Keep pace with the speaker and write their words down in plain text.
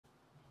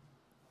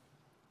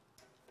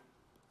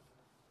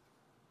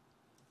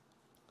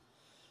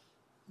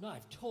No,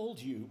 I've told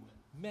you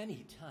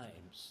many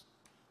times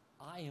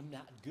I am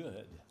not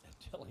good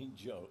at telling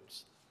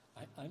jokes.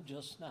 I'm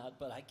just not,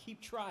 but I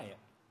keep trying.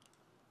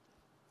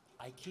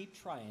 I keep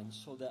trying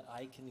so that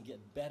I can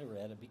get better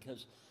at it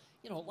because,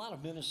 a lot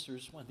of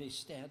ministers, when they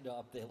stand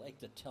up, they like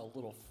to tell a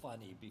little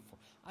funny before.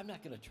 I'm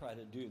not going to try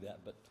to do that,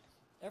 but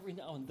every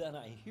now and then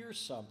I hear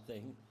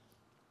something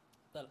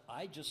that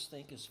I just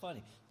think is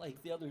funny.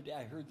 Like the other day,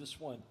 I heard this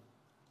one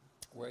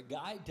where a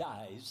guy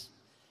dies,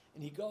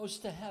 and he goes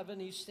to heaven,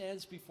 he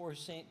stands before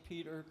St.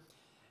 Peter,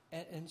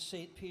 and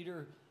St.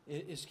 Peter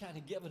is kind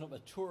of giving him a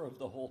tour of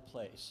the whole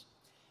place.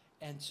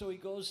 And so he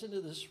goes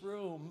into this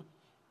room,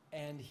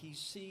 and he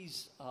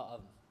sees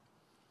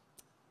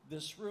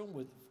this room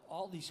with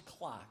all these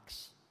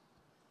clocks,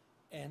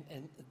 and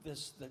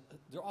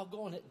they're all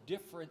going at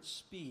different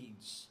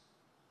speeds.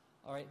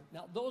 All right,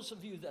 now those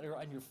of you that are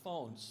on your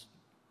phones,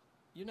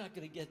 you're not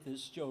going to get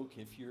this joke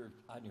if you're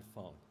on your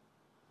phone.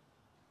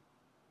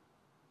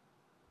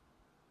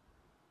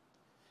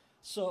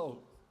 So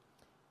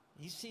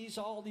he sees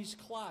all these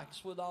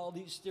clocks with all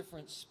these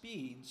different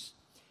speeds,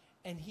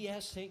 and he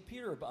asks St.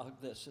 Peter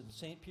about this. And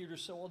St. Peter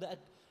said, well,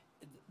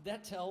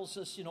 that tells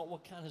us,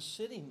 what kind of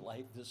sinning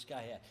life this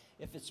guy had.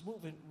 If it's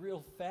moving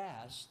real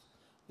fast,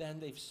 then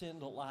they've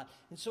sinned a lot.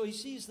 And so he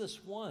sees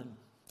this one,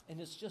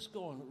 and it's just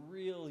going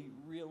really,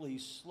 really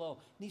slow.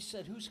 And he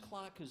said, whose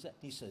clock is that?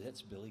 And he said,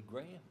 that's Billy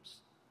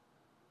Graham's.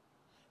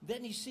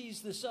 Then he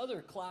sees this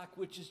other clock,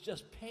 which is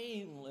just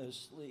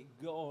painlessly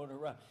going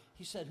around.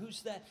 He said,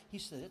 who's that? He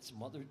said, it's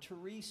Mother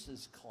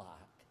Teresa's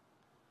clock.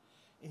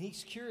 And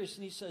he's curious,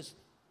 and he says,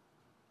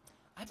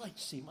 I'd like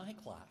to see my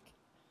clock.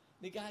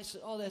 The guy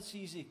said, oh, that's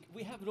easy.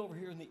 We have it over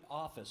here in the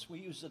office. We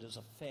use it as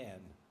a fan.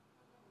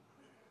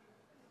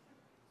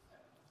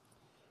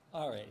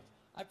 All right.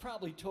 I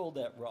probably told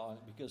that wrong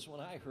because when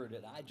I heard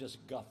it, I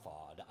just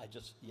guffawed. I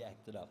just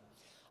yacked it up.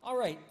 All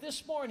right.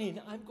 This morning,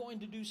 I'm going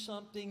to do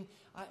something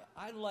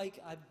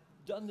I've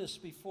done this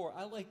before.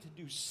 I like to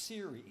do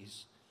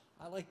series.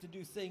 I like to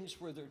do things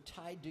where they're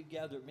tied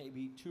together,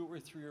 maybe 2 or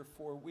 3 or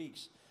 4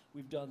 weeks.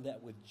 We've done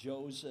that with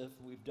Joseph.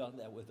 We've done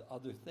that with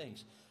other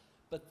things.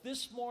 But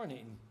this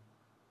morning,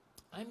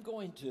 I'm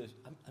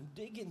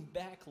digging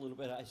back a little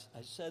bit.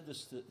 I said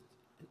this to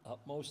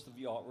most of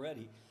you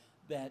already,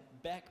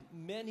 that back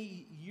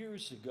many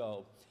years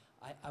ago,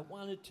 I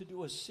wanted to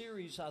do a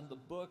series on the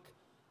book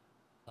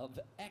of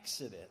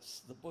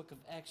Exodus,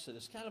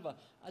 kind of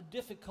a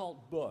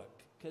difficult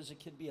book, because it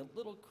can be a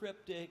little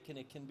cryptic and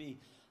it can be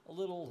a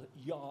little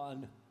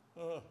yawn,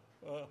 a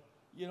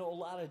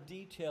lot of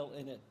detail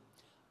in it.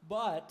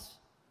 But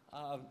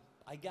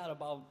I got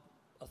about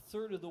a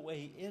third of the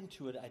way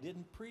into it. I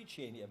didn't preach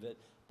any of it,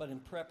 but in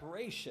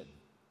preparation.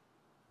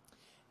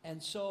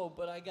 And so,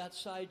 but I got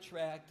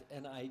sidetracked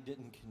and I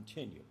didn't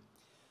continue.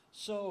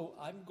 So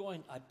I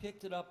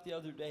picked it up the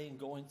other day and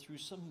going through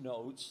some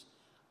notes.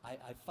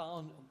 I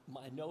found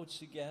my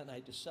notes again.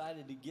 I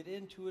decided to get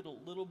into it a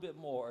little bit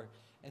more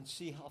and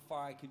see how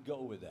far I could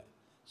go with it.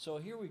 So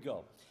here we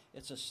go.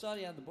 It's a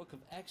study on the book of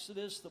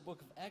Exodus. The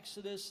book of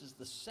Exodus is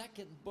the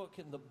second book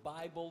in the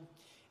Bible,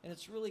 and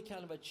it's really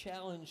kind of a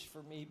challenge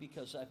for me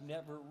because I've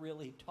never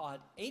really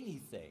taught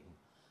anything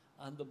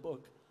on the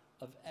book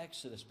of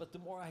Exodus. But the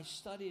more I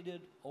studied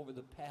it over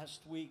the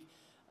past week,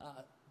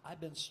 I've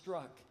been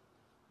struck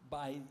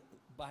by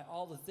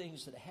all the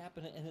things that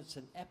happen, and it's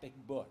an epic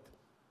book.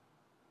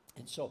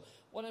 And so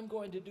what I'm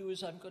going to do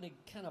is I'm going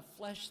to kind of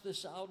flesh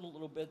this out a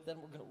little bit. Then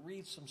we're going to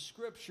read some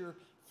scripture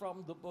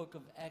from the book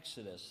of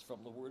Exodus, from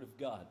the Word of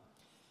God.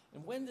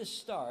 And when this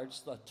starts,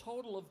 the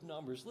total of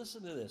numbers,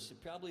 listen to this. You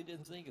probably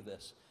didn't think of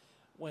this.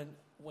 When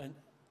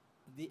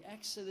the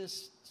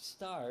Exodus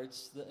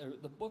starts,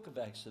 the book of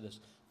Exodus,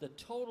 the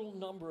total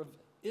number of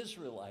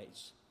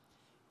Israelites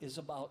is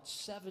about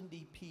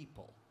 70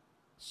 people.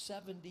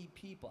 70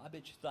 people. I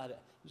bet you thought it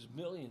was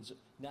millions,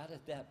 not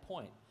at that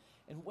point.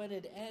 And when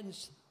it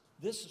ends,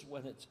 this is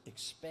when it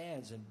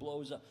expands and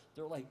blows up.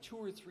 There are like 2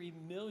 or 3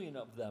 million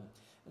of them.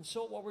 And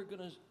so what we're going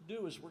to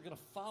do is we're going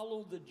to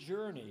follow the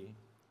journey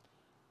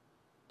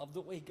of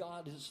the way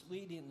God is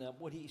leading them,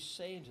 what he's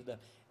saying to them.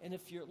 And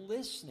if you're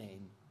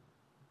listening,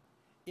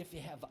 if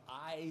you have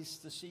eyes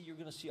to see, you're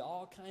going to see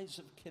all kinds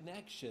of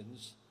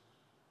connections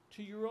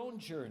to your own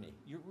journey.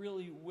 You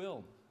really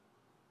will.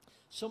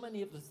 So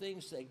many of the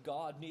things that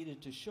God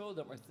needed to show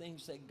them are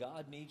things that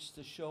God needs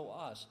to show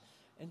us.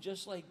 And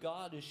just like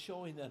God is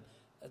showing them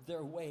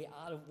their way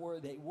out of where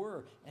they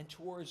were and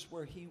towards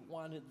where he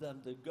wanted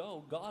them to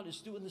go, God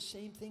is doing the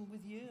same thing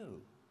with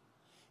you.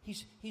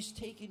 He's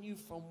taking you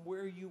from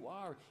where you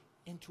are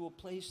into a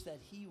place that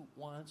he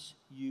wants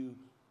you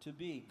to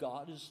be.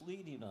 God is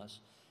leading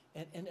us.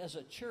 And as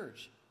a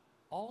church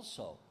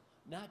also,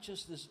 not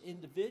just as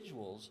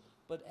individuals,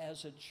 but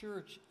as a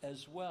church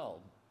as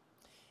well.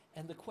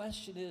 And the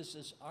question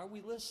is are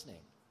we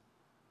listening?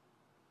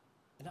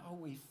 And are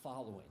we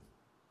following?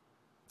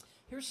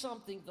 Here's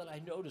something that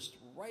I noticed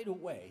right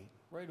away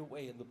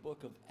in the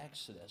book of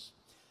Exodus.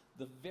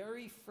 The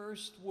very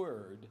first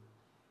word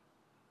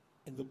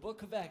in the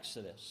book of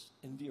Exodus,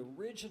 in the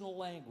original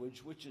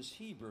language, which is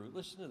Hebrew,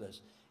 listen to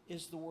this,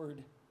 is the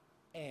word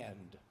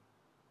and.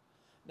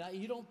 Now,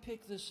 you don't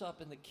pick this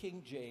up in the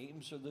King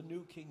James or the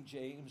New King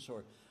James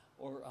or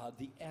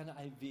the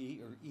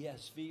NIV or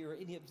ESV or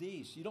any of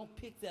these. You don't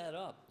pick that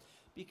up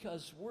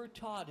because we're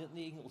taught in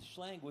the English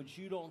language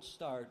you don't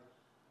start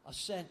a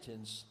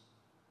sentence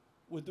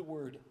with the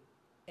word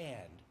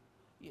and.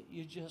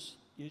 You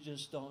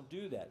just don't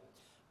do that.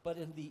 But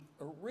in the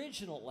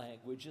original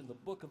language, in the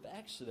book of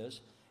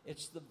Exodus,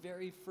 it's the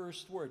very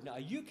first word. Now,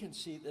 you can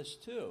see this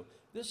too.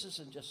 This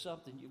isn't just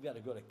something you've got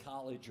to go to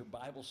college or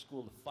Bible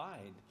school to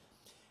find.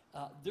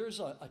 There's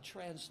a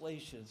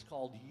translation. It's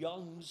called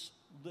Young's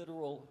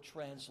Literal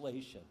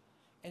Translation.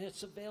 And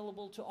it's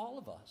available to all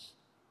of us.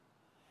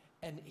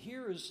 And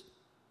here's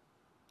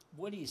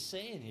what he's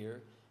saying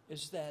here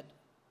is that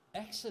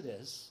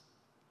Exodus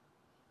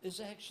is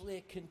actually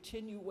a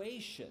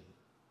continuation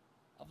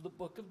of the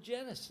book of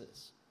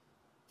Genesis.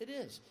 It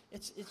is.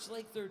 It's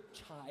like they're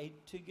tied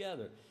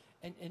together.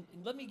 And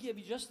let me give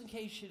you, just in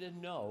case you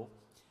didn't know,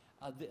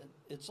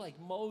 it's like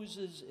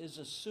Moses is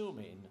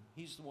assuming,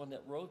 he's the one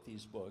that wrote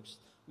these books.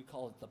 We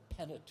call it the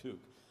Pentateuch,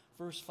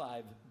 first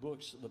 5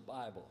 books of the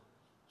Bible: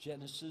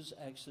 Genesis,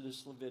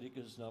 Exodus,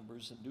 Leviticus,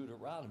 Numbers, and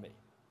Deuteronomy.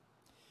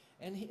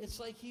 And it's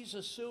like he's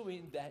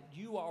assuming that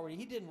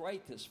he didn't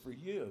write this for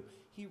you.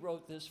 He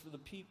wrote this for the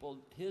people,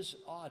 his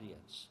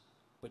audience.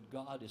 But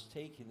God is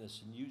taking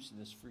this and using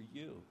this for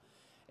you.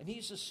 And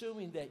he's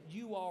assuming that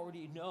you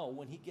already know,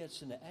 when he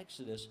gets into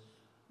Exodus,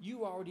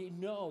 you already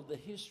know the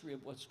history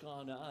of what's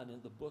gone on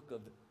in the book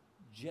of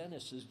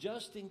Genesis,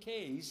 just in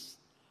case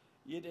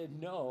you didn't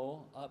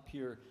know up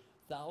here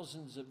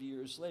thousands of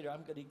years later.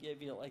 I'm going to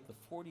give you like the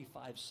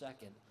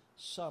 45-second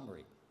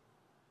summary.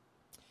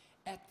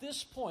 At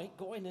this point,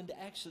 going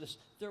into Exodus,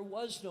 there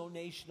was no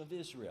nation of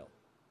Israel.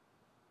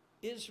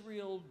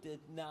 Israel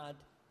did not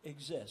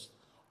exist.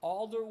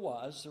 All there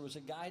was a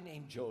guy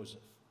named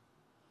Joseph.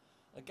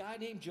 A guy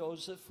named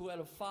Joseph who had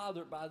a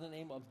father by the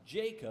name of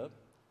Jacob.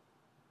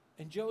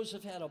 And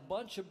Joseph had a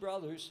bunch of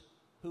brothers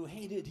who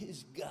hated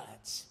his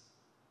guts.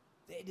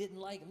 They didn't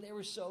like him. They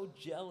were so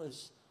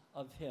jealous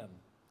of him.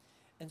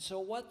 And so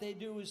what they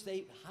do is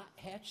they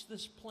hatch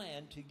this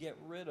plan to get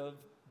rid of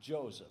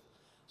Joseph.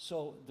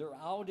 So they're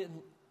out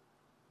in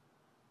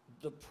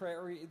the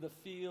prairie, the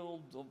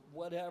field, the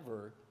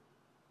whatever.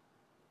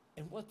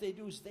 And what they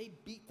do is they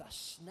beat the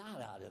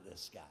snot out of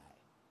this guy.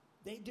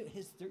 They do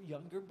their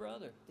younger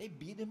brother. They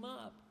beat him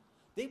up.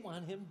 They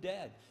want him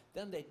dead.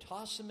 Then they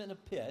toss him in a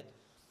pit.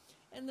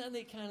 And then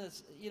they kind of,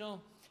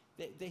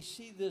 they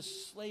see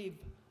this slave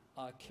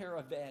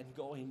caravan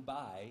going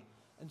by.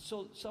 And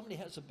so somebody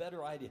has a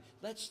better idea.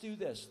 Let's do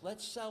this.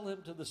 Let's sell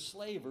him to the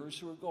slavers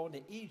who are going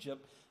to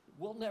Egypt.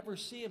 We'll never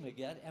see him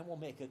again, and we'll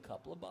make a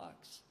couple of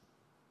bucks.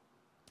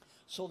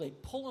 So they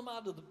pull him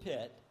out of the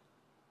pit,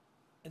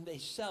 and they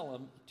sell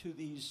him to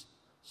these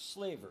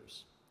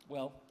slavers.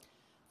 Well,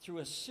 through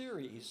a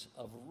series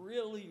of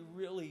really,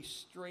 really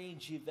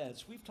strange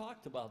events, we've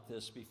talked about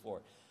this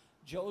before.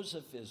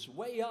 Joseph is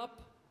way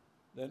up,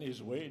 then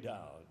he's way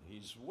down.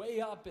 He's way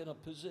up in a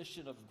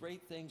position of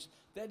great things,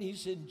 then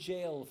he's in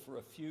jail for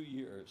a few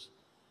years.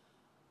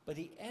 But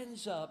he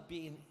ends up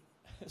being,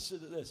 listen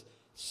to this,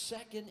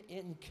 second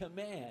in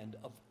command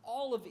of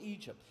all of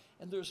Egypt.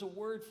 And there's a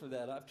word for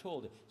that, I've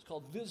told it. It's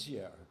called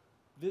vizier.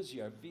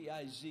 Vizier,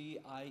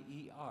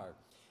 V-I-Z-I-E-R.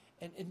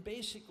 And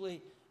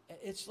basically,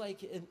 it's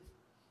like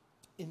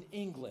in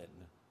England,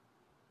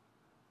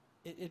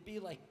 it'd be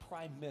like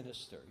prime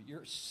minister.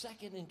 You're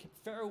second in.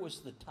 Pharaoh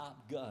was the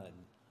top gun.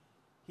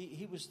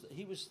 He was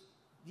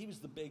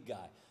the big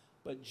guy.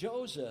 But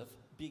Joseph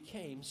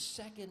became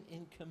second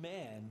in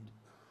command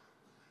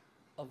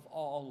of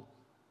all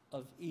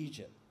of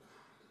Egypt.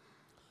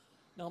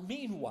 Now,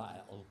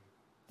 meanwhile,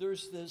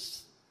 there's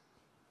this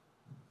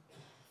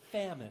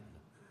famine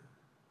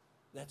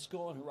that's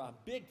going around.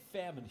 Big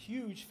famine,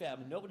 huge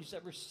famine. Nobody's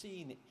ever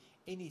seen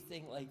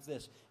anything like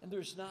this. And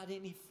there's not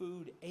any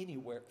food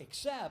anywhere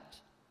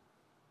except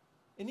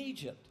in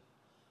Egypt.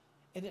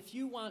 And if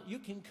you want, you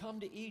can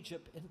come to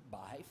Egypt and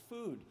buy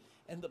food.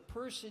 And the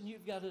person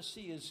you've got to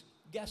see is,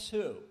 guess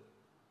who?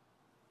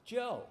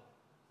 Joe.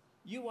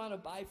 You want to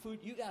buy food,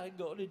 you got to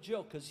go to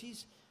Joe, because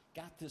he's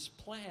got this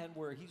plan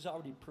where he's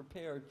already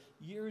prepared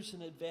years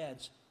in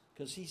advance,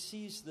 because he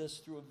sees this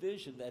through a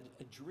vision,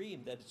 a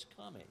dream that it's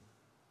coming.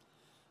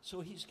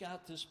 So he's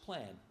got this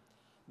plan.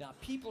 Now,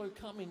 people are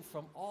coming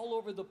from all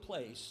over the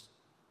place,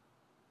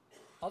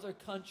 other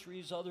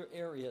countries, other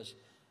areas,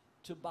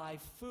 to buy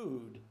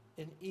food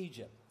in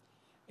Egypt.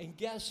 And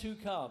guess who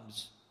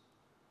comes?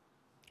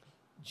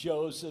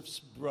 Joseph's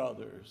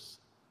brothers.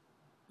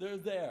 They're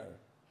there.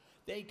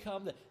 They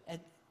come,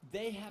 and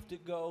they have to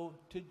go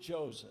to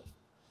Joseph.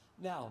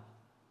 Now,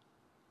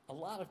 a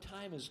lot of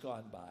time has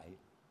gone by.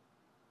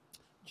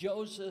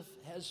 Joseph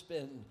has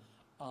been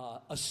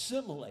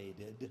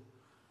assimilated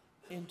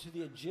into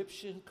the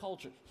Egyptian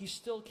culture. He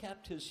still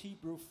kept his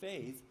Hebrew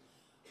faith,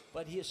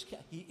 but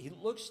he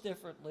looks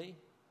differently.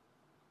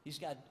 He's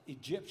got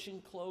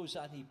Egyptian clothes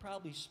on. He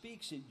probably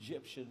speaks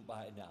Egyptian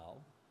by now.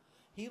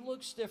 He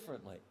looks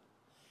differently.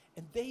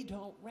 And they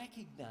don't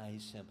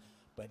recognize him.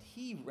 but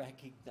he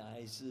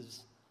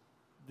recognizes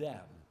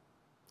them.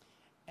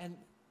 And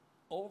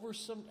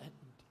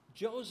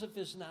Joseph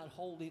is not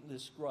holding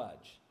this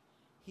grudge.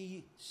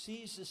 He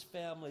sees his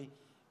family,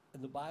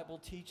 and the Bible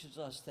teaches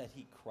us that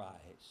he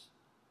cries.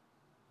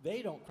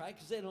 They don't cry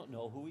because they don't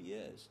know who he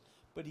is,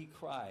 but he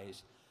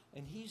cries.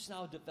 And he's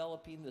now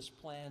developing this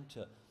plan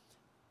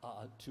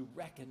to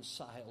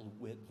reconcile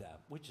with them,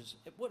 which is,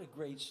 what a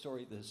great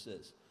story this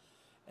is.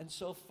 And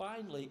so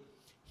finally,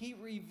 he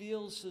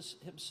reveals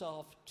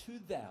himself to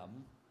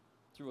them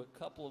through a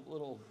couple of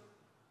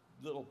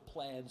little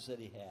plans that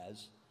he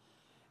has.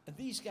 And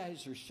these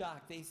guys are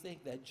shocked. They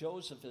think that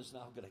Joseph is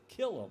now going to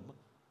kill him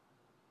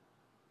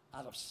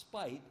out of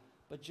spite,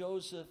 but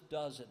Joseph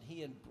doesn't.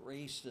 He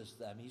embraces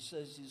them. He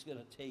says he's going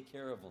to take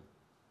care of them.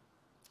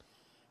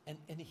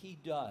 And he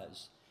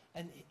does.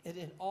 And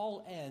it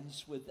all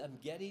ends with them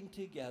getting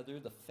together.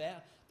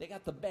 They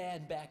got the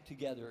band back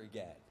together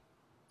again.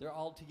 They're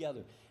all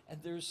together.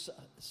 And there's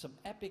some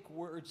epic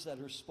words that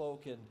are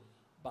spoken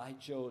by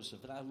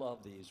Joseph, and I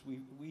love these.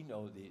 We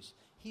know these.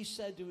 He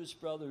said to his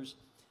brothers,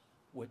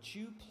 "What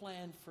you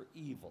planned for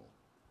evil,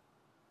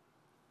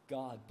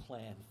 God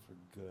planned for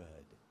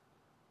good."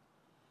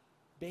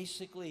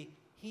 Basically,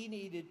 he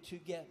needed to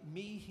get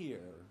me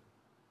here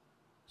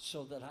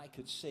so that I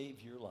could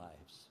save your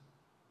lives.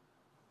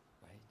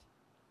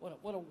 Right?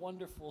 What a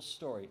wonderful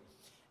story.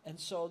 And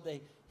so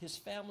his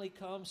family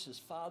comes, his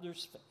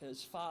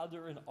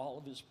father and all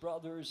of his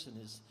brothers and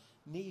his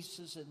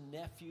nieces and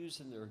nephews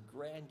and their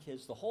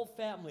grandkids. The whole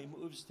family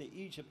moves to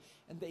Egypt,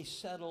 and they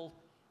settle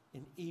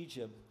in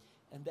Egypt.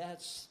 And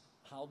that's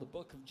how the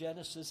book of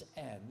Genesis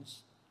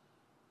ends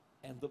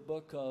and the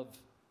book of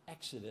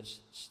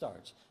Exodus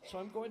starts. So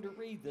I'm going to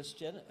read this,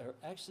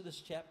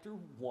 Exodus chapter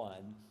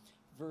 1,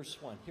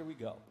 verse 1. Here we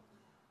go.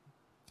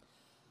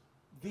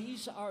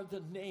 These are the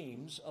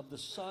names of the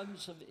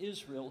sons of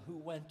Israel who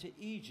went to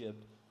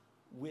Egypt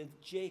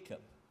with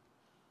Jacob,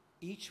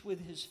 each with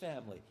his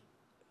family: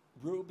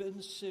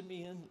 Reuben,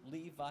 Simeon,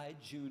 Levi,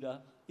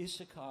 Judah,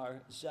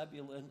 Issachar,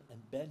 Zebulun,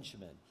 and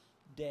Benjamin,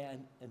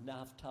 Dan and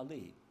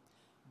Naphtali,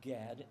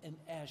 Gad and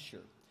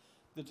Asher.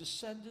 The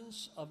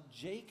descendants of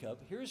Jacob,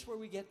 here's where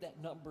we get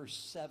that number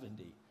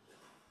 70.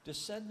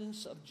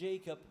 Descendants of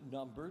Jacob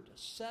numbered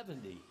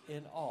 70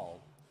 in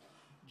all.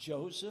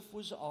 Joseph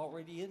was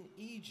already in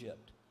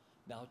Egypt.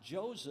 Now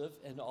Joseph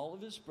and all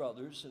of his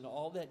brothers and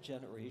all that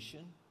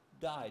generation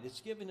died.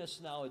 It's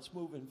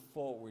moving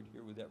forward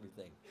here with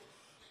everything.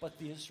 But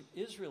the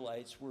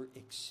Israelites were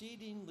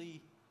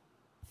exceedingly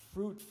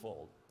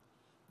fruitful.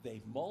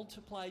 They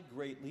multiplied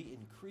greatly,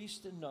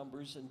 increased in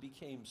numbers, and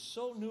became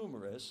so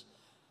numerous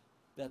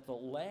that the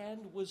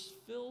land was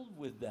filled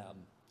with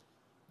them.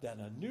 Then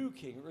a new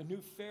king, or a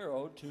new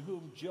Pharaoh, to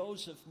whom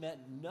Joseph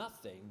meant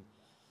nothing,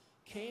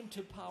 came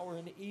to power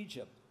in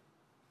Egypt.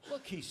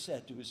 "Look," he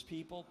said to his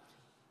people,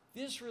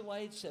 "the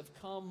Israelites have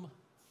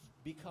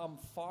become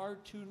far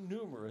too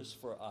numerous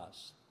for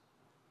us.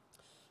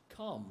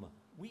 Come,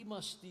 we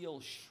must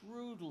deal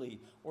shrewdly,"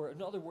 or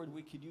another word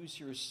we could use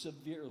here is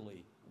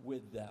severely,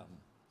 "with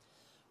them,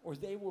 or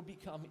they will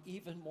become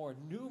even more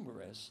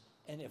numerous,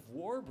 and if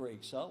war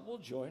breaks out, they'll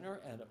join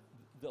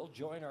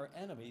our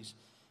enemies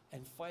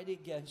and fight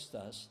against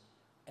us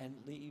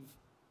and leave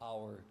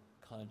our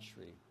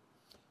country."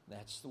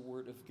 That's the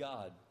word of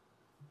God.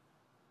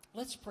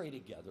 Let's pray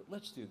together.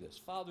 Let's do this.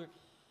 Father,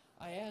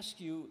 I ask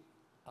you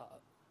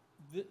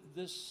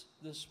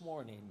this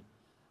morning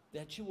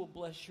that you will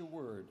bless your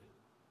word.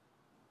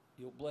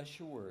 You'll bless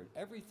your word.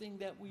 Everything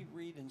that we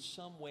read in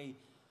some way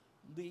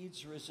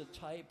leads or is a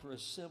type or a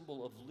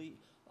symbol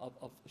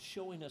of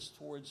showing us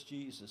towards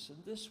Jesus,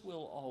 and this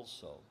will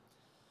also.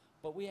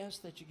 But we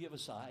ask that you give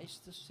us eyes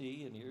to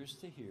see and ears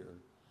to hear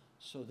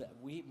so that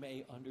we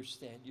may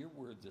understand your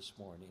word this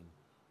morning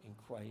in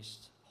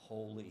Christ's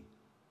holy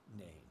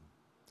name.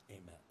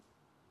 Amen.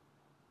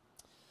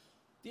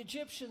 The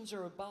Egyptians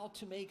are about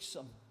to make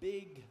some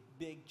big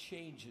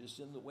changes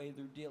in the way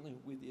they're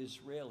dealing with the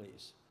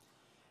Israelis.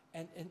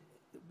 And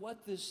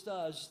what this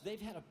does,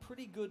 they've had a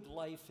pretty good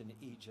life in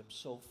Egypt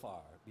so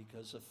far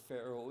because of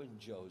Pharaoh and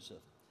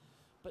Joseph.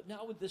 But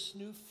now with this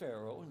new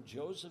Pharaoh, and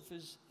Joseph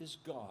is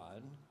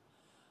gone,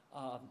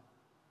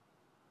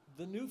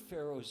 the new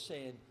Pharaoh is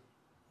saying,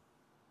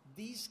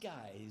 these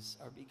guys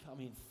are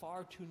becoming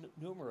far too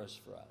numerous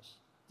for us.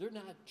 They're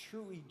not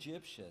true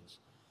Egyptians.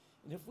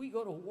 And if we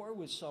go to war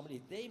with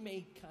somebody, they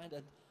may kind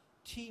of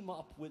team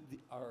up with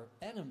our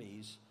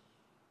enemies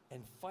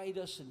and fight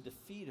us and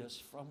defeat us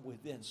from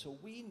within. So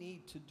we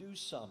need to do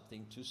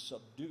something to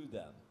subdue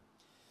them.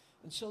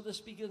 And so this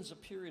begins a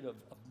period of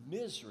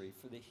misery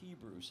for the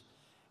Hebrews.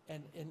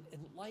 And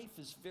life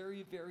is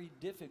very, very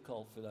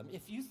difficult for them.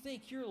 If you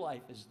think your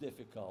life is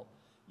difficult,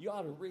 you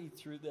ought to read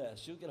through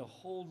this. You'll get a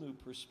whole new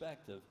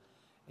perspective.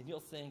 And you'll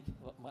think,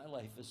 well, my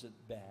life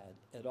isn't bad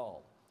at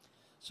all.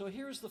 So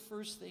here's the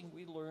first thing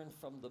we learn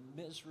from the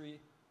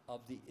misery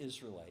of the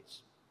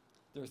Israelites.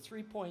 There are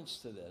 3 points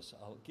to this.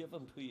 I'll give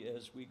them to you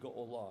as we go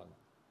along.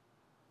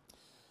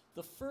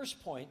 The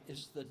first point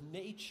is the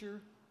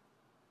nature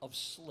of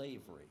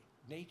slavery.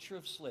 nature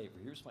of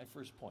slavery. Here's my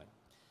first point.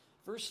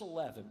 Verse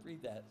 11,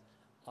 read that.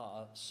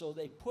 So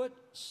they put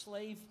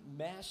slave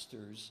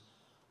masters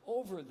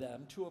over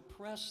them to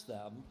oppress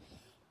them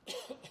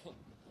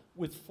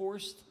with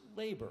forced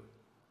labor.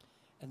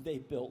 And they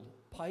built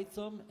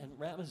Pithom and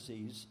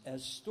Ramesses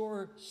as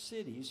store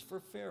cities for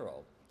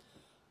Pharaoh.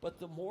 But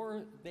the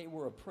more they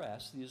were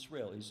oppressed, the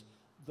Israelis,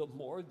 the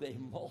more they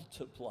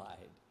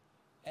multiplied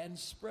and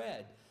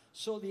spread.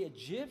 So the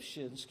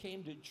Egyptians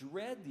came to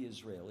dread the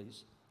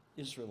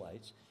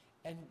Israelites,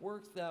 and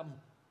worked them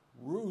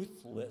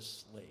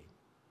ruthlessly.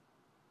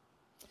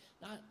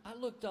 Now, I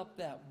looked up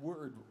that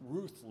word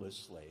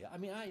ruthlessly. I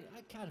mean, I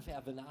kind of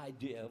have an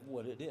idea of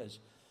what it is.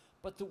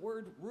 But the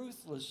word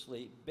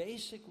ruthlessly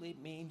basically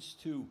means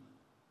to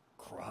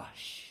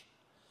crush,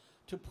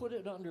 to put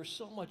it under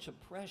so much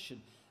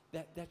oppression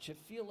that you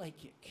feel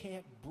like you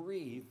can't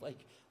breathe,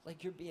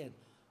 like you're being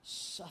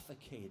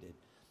suffocated.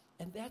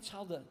 And that's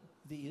how the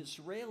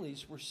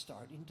Israelis were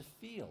starting to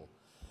feel.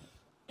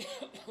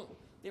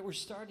 They were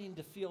starting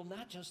to feel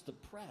not just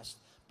oppressed,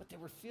 but they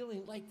were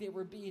feeling like they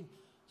were being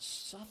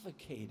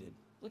suffocated.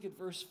 Look at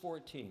verse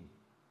 14.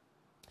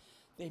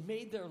 They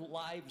made their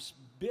lives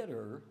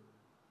bitter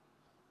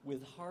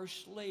with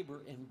harsh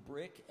labor in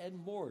brick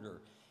and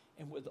mortar,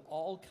 and with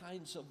all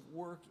kinds of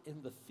work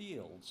in the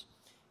fields.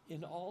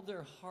 In all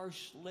their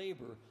harsh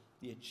labor,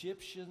 the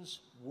Egyptians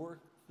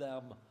worked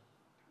them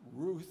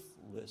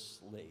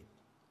ruthlessly.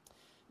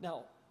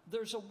 Now,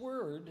 there's a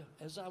word,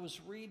 as I was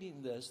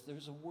reading this,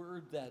 there's a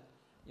word that,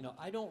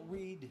 I don't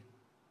read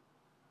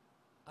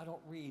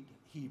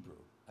Hebrew.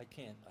 I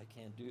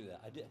can't do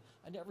that.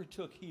 I never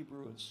took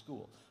Hebrew in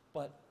school.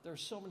 But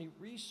there's so many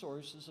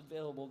resources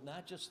available,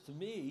 not just to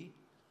me,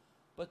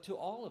 but to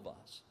all of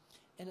us.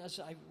 And as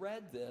I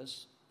read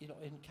this, in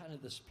kind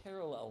of this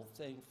parallel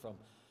thing from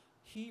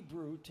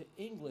Hebrew to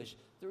English,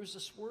 there was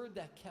this word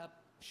that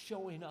kept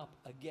showing up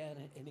again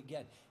and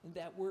again. And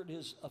that word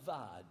is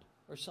avad,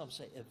 or some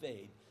say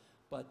evade.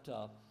 But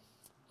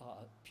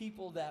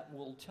people that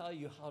will tell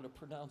you how to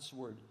pronounce the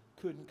word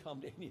couldn't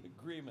come to any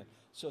agreement.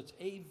 So it's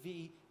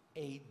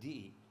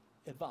A-V-A-D,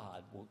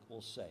 evad,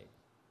 we'll say.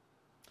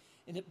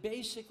 And it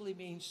basically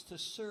means to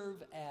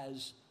serve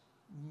as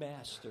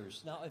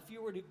masters. Now, if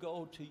you were to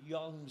go to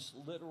Young's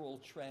literal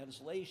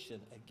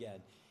translation again,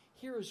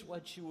 here's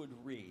what you would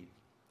read,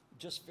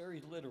 just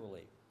very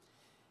literally.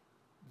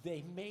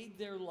 They made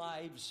their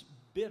lives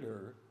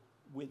bitter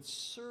with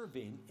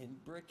serving in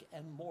brick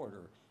and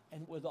mortar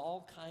and with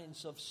all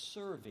kinds of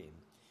serving.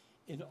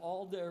 In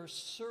all their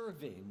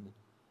serving,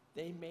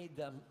 they made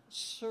them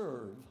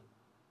serve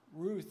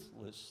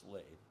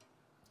ruthlessly.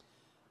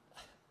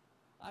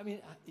 I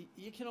mean,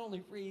 you can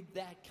only read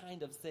that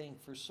kind of thing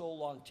for so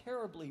long,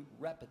 terribly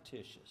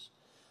repetitious.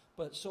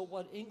 But so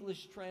what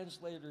English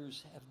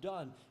translators have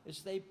done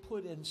is they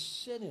put in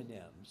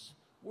synonyms,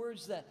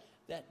 words that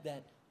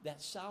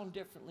sound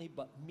differently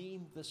but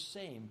mean the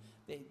same.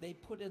 They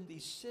put in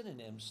these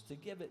synonyms to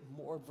give it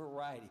more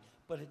variety,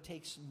 but it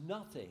takes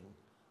nothing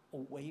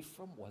away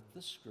from what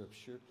the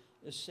Scripture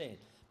is saying.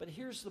 But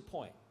here's the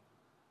point.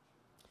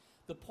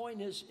 The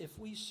point is, if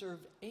we serve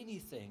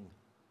anything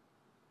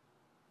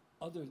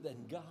other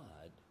than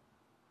God,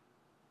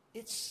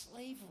 it's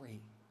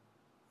slavery.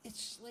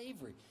 It's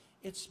slavery.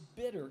 It's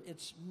bitter.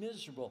 It's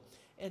miserable.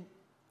 And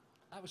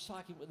I was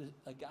talking with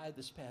a guy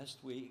this past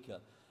week,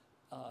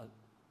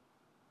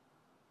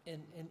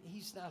 and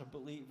he's not a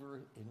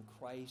believer in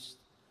Christ,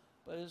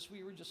 but as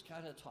we were just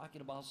kind of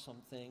talking about some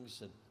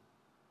things, and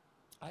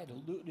I had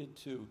alluded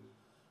to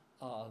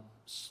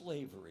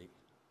slavery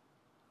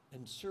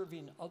and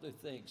serving other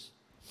things.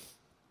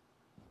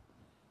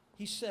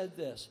 He said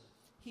this.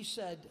 He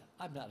said,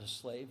 I'm not a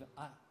slave.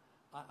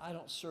 I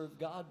don't serve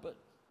God,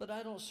 but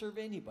I don't serve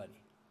anybody.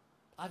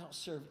 I don't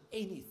serve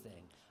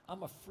anything.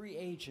 I'm a free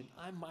agent.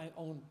 I'm my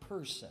own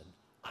person.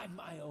 I'm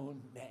my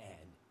own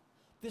man.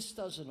 This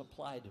doesn't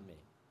apply to me.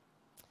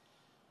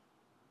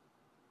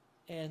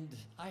 And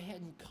I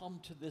hadn't come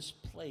to this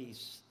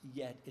place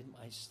yet in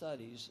my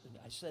studies, and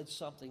I said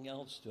something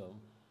else to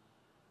him.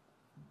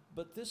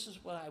 But this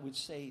is what I would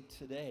say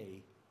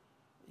today.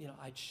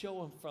 I'd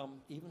show him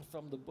even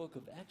from the book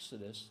of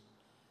Exodus,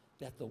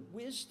 that the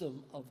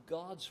wisdom of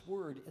God's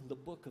word in the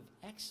book of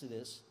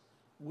Exodus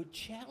would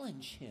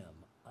challenge him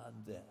on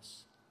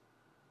this.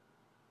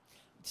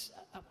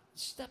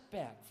 Step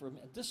back for a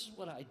minute. This is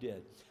what I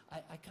did.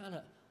 I kind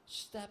of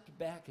stepped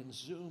back and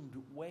zoomed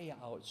way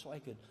out so I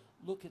could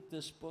look at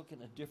this book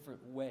in a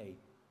different way.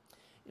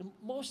 And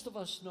most of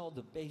us know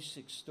the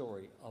basic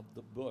story of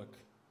the book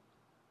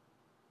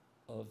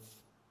of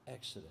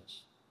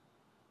Exodus.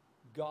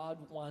 God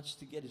wants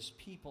to get his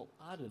people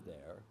out of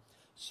there,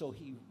 so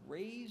he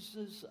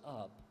raises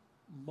up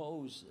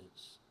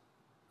Moses,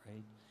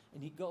 right?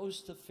 And he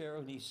goes to Pharaoh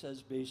and he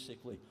says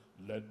basically,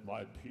 let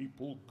my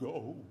people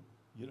go,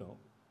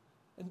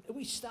 And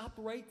we stop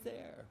right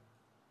there.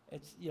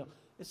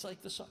 It's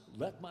like the song,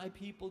 let my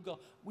people go.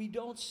 We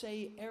don't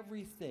say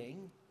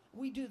everything.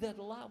 We do that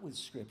a lot with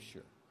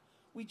Scripture.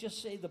 We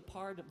just say the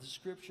part of the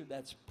scripture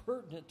that's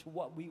pertinent to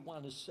what we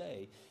want to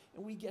say.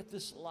 And we get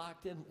this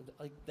locked in,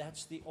 like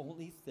that's the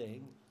only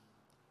thing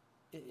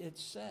it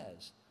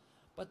says.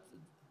 But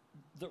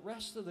the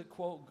rest of the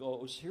quote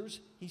goes,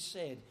 he's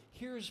saying,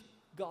 here's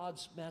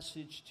God's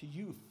message to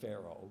you,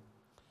 Pharaoh.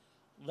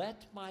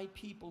 Let my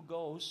people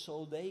go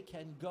so they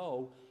can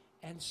go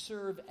and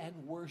serve and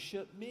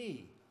worship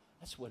me.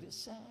 That's what it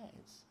says,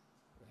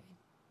 right?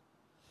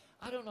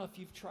 I don't know if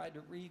you've tried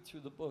to read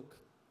through the book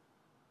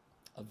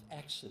of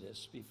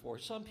Exodus before.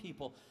 Some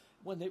people,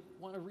 when they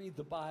want to read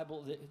the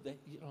Bible,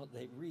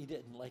 they read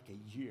it in like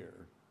a year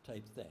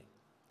type thing.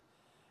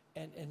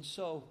 And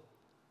so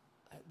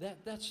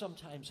that's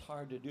sometimes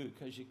hard to do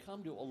because you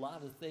come to a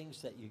lot of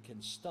things that you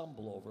can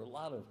stumble over, a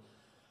lot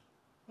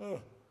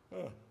of,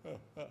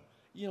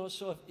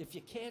 so if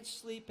you can't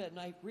sleep at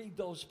night, read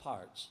those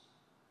parts,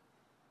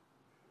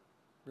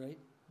 right?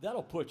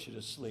 That'll put you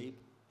to sleep.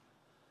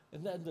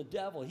 And then the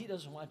devil, he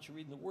doesn't want you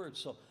reading the word.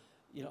 So,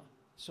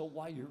 so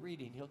while you're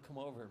reading, he'll come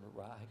over and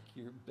rock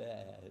your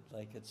bed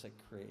like it's a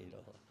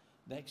cradle.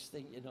 Next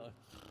thing you know,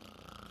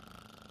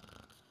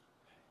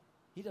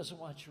 he doesn't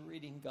want you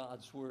reading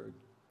God's word.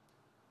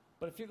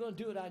 But if you're going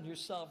to do it on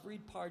yourself,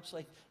 read parts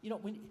like,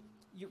 when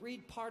you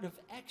read part of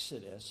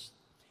Exodus,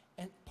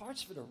 and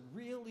parts of it are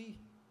really,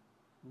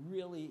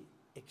 really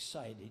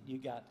exciting. You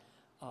got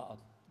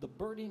the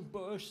burning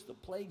bush, the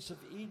plagues of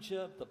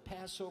Egypt, the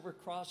Passover,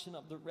 crossing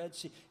of the Red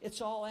Sea.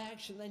 It's all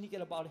action. Then you get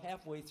about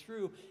halfway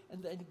through,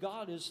 and then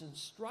God is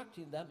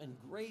instructing them in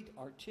great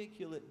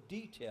articulate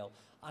detail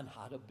on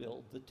how to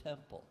build the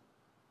temple.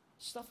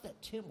 Stuff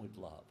that Tim would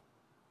love.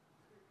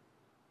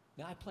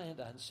 Now, I planned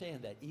on saying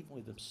that even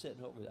with him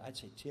sitting over there. I'd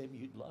say, Tim,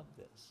 you'd love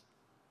this.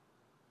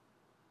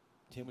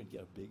 Tim would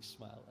get a big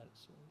smile on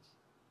his face.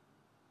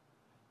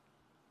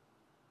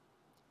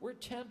 We're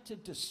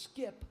tempted to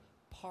skip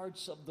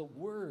parts of the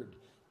word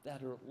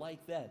that are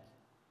like that.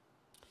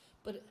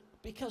 But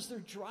because they're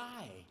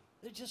dry.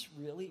 They're just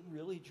really,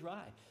 really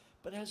dry.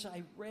 But as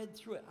I read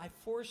through it, I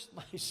forced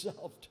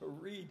myself to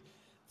read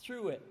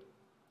through it.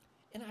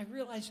 And I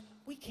realized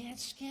we can't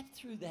skip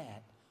through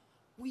that.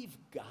 We've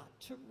got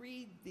to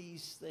read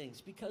these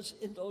things because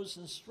in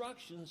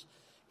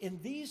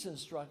these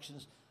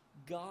instructions,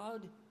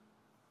 God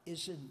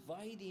is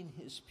inviting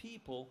his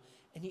people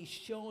and he's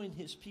showing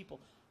his people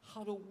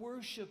how to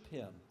worship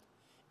him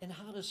and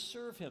how to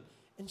serve him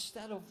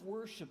instead of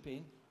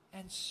worshiping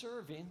and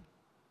serving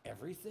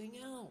everything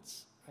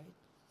else, right?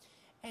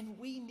 And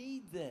we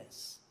need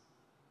this.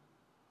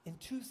 In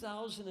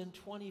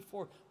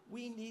 2024,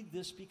 we need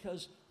this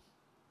because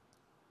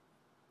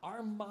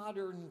our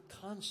modern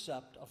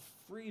concept of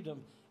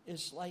freedom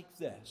is like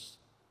this.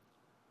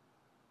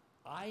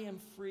 I am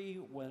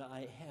free when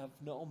I have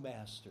no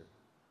master,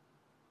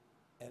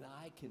 and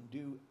I can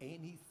do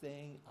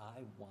anything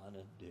I want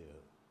to do.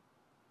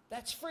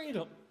 That's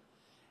freedom.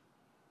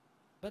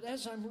 But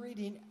as I'm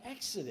reading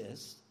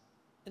Exodus,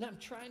 and I'm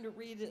trying to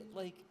read it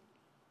like,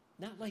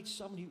 not like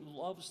somebody who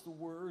loves the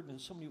word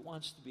and somebody who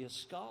wants to be a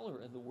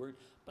scholar in the word,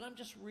 but I'm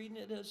just reading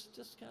it as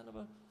just kind of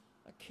a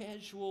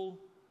casual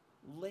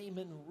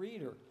layman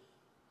reader.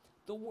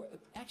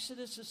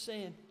 Exodus is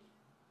saying,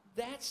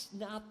 that's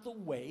not the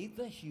way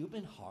the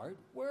human heart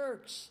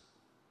works.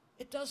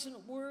 It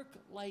doesn't work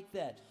like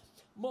that.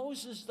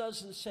 Moses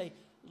doesn't say,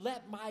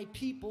 let my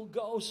people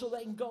go so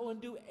they can go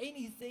and do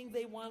anything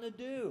they want to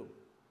do.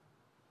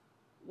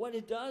 What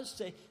it does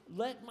say,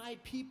 let my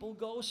people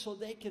go so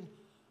they can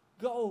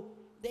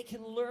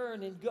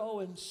learn and go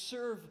and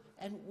serve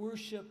and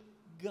worship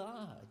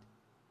God.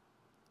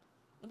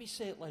 Let me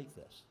say it like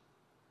this.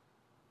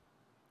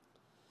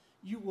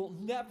 You will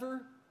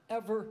never,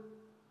 ever,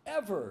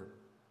 ever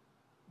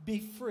be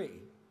free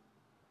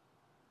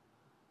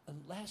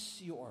unless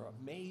you are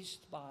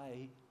amazed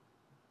by,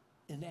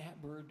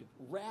 enamored,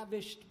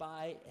 ravished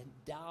by, and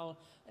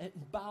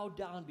bow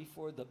down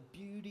before the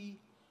beauty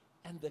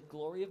and the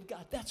glory of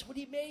God. That's what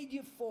he made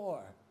you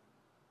for.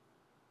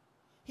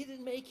 He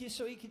didn't make you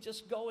so you could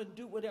just go and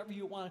do whatever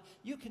you want.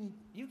 You can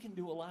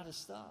do a lot of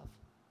stuff.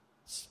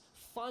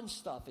 Fun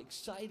stuff,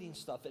 exciting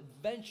stuff,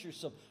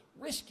 adventuresome,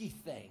 risky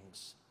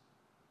things.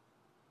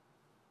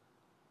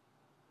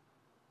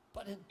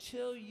 But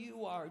until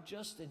you are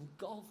just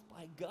engulfed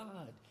by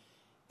God,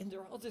 and there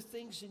are other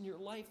things in your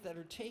life that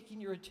are taking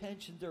your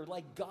attention, they're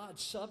like God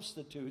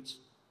substitutes,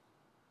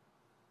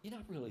 you're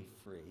not really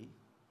free.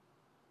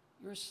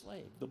 You're a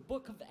slave. The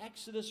book of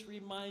Exodus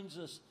reminds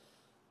us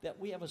that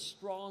we have a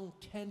strong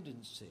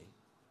tendency,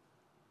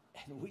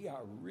 and we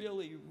are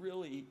really,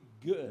 really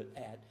good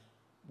at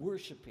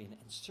worshiping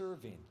and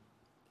serving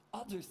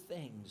other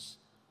things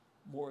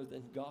more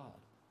than God.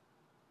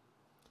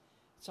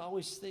 It's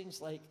always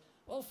things like,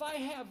 well, if I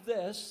have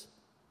this,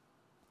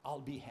 I'll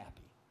be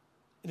happy.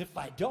 And if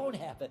I don't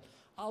have it,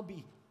 I'll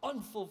be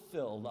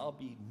unfulfilled. I'll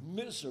be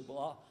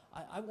miserable.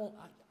 I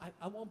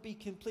won't be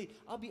complete.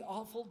 I'll be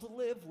awful to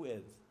live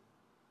with.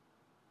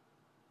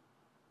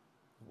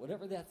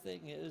 Whatever that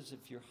thing is,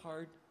 if your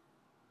heart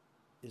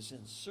is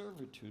in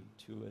servitude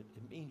to it,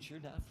 it means you're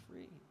not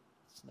free.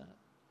 It's not.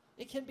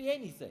 It can be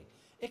anything.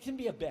 It can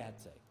be a bad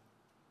thing.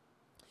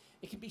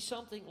 It can be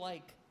something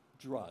like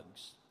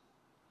drugs.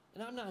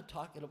 And I'm not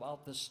talking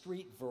about the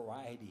street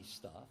variety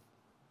stuff.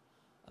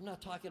 I'm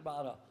not talking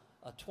about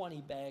a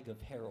 20 bag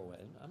of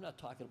heroin. I'm not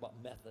talking about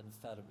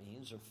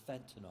methamphetamines or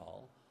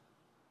fentanyl.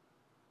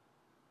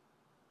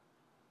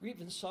 Or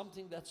even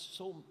something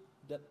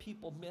that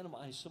people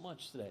minimize so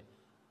much today.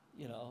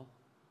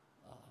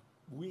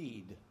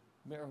 Weed,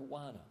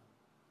 marijuana.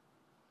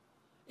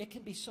 It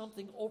can be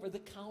something over the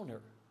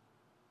counter.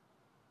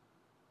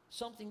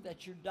 Something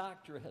that your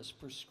doctor has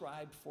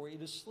prescribed for you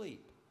to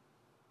sleep.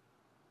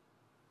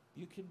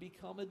 You can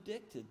become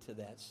addicted to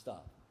that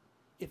stuff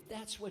if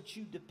that's what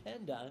you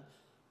depend on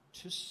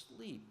to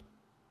sleep.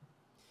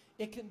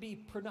 It can be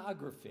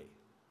pornography.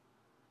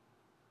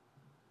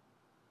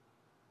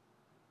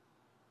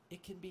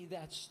 It can be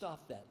that stuff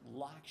that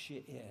locks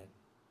you in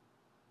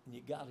and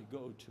you got to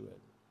go to it.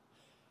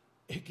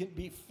 It can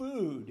be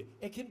food.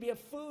 It can be a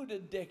food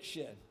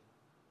addiction.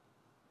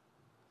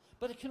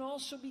 But it can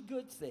also be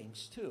good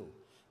things too.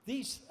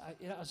 These,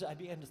 as I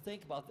began to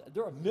think about that,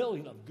 there are a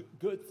million of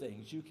good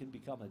things you can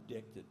become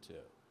addicted to.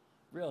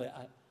 Really,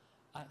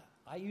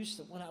 I used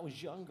to, when I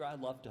was younger, I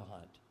loved to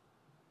hunt.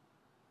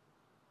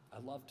 I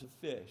loved to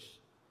fish.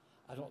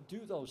 I don't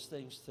do those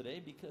things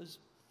today because,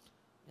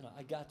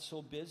 I got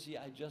so busy,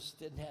 I just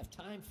didn't have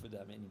time for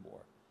them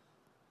anymore.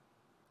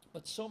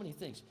 But so many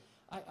things.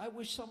 I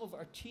wish some of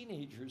our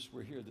teenagers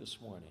were here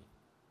this morning.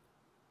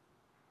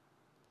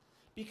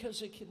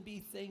 Because it can be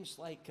things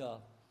like,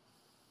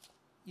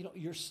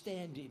 you're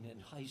standing in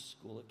high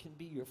school. It can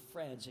be your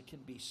friends. It can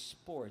be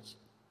sports.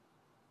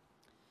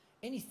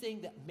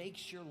 Anything that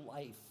makes your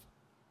life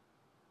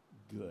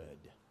good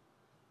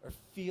or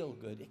feel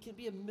good. It can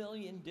be a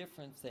million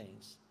different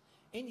things.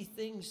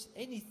 Anything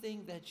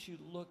that you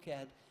look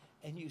at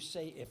and you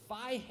say, if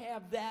I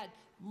have that,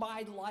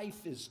 my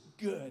life is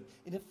good.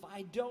 And if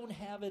I don't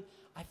have it,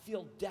 I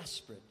feel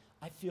desperate.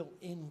 I feel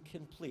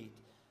incomplete.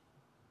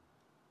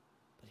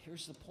 But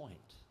here's the point.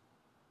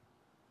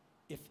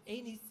 If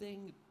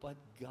anything but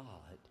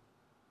God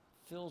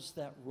fills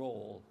that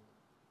role,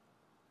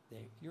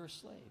 you're a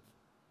slave.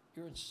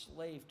 You're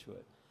enslaved to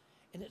it.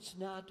 And it's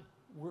not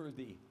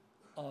worthy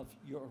of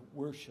your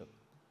worship.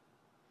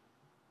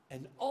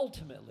 And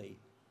ultimately,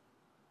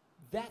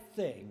 that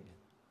thing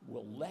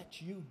will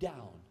let you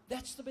down.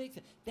 That's the big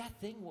thing. That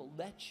thing will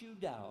let you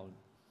down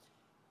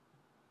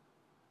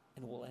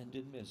and will end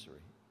in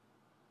misery.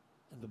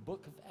 And the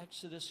book of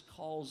Exodus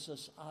calls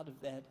us out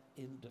of that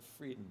into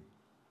freedom.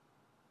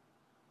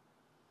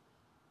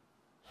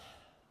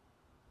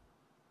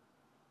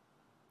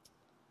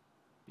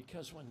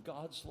 Because when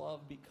God's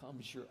love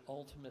becomes your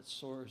ultimate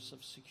source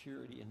of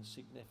security and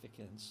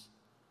significance,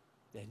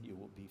 then you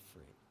will be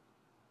free.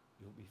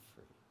 You'll be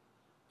free.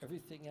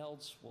 Everything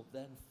else will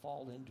then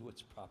fall into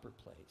its proper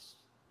place.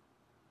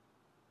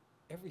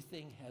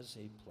 Everything has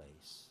a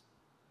place.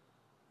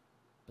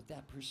 But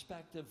that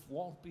perspective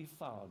won't be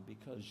found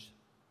because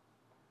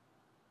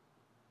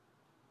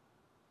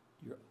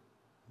your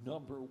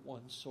number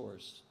one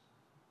source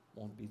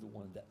won't be the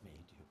one that made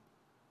you.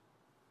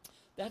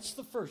 That's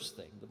the first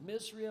thing. The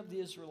misery of the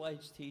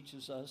Israelites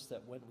teaches us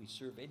that when we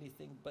serve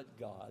anything but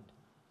God,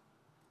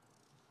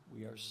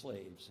 we are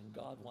slaves, and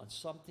God wants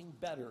something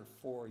better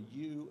for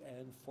you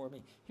and for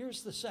me.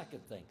 Here's the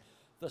second thing.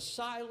 The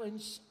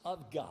silence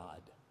of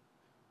God.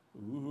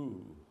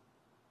 Ooh,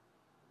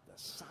 the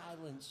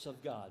silence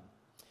of God.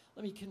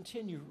 Let me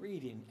continue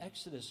reading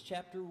Exodus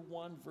chapter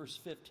 1, verse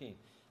 15.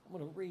 I'm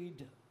going to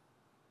read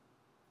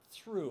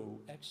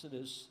through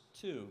Exodus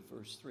 2,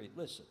 verse 3.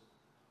 Listen.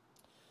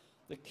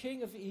 The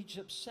king of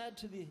Egypt said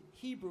to the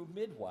Hebrew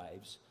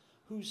midwives,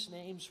 whose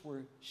names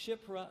were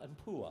Shiphrah and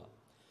Puah,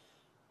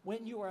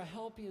 when you are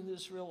helping the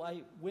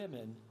Israelite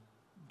women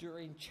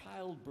during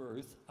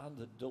childbirth on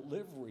the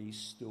delivery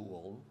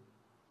stool,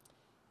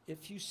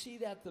 if you see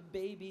that the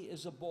baby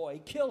is a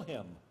boy, kill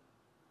him.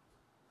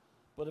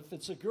 But if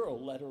it's a girl,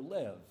 let her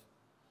live.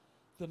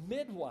 The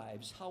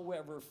midwives,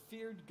 however,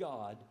 feared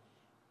God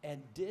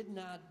and did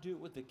not do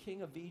what the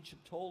king of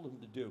Egypt told them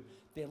to do.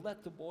 They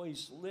let the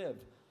boys live.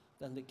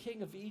 Then the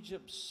king of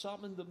Egypt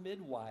summoned the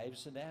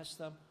midwives and asked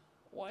them,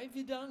 why have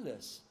you done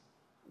this?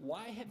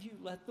 Why have you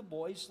let the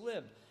boys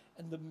live?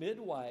 And the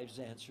midwives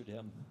answered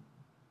him,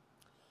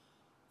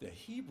 the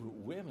Hebrew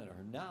women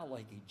are not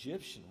like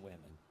Egyptian women.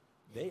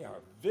 They are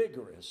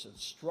vigorous and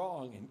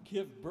strong and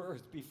give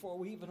birth before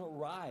we even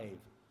arrive.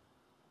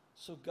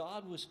 So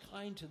God was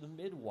kind to the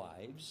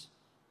midwives,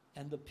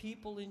 and the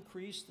people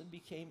increased and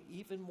became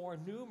even more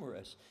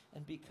numerous.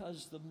 And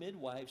because the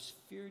midwives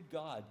feared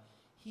God,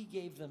 he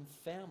gave them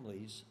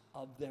families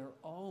of their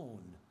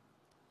own.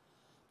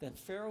 Then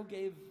Pharaoh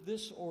gave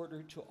this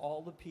order to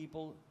all the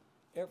people,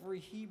 every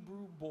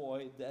Hebrew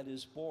boy that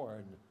is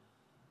born,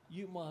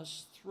 you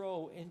must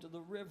throw into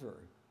the river,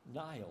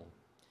 Nile.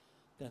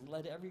 Then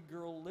let every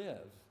girl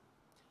live.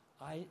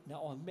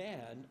 Now a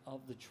man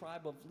of the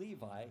tribe of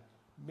Levi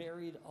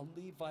married a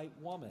Levite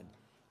woman,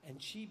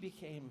 and she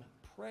became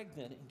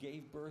pregnant and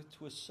gave birth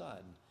to a son.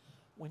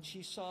 When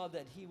she saw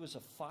that he was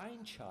a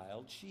fine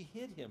child, she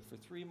hid him for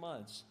 3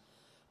 months.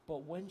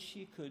 But when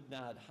she could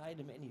not hide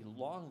him any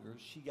longer,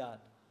 she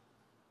got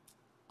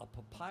a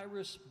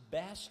papyrus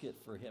basket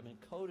for him and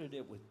coated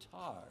it with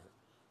tar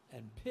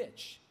and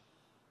pitch.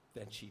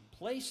 Then she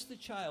placed the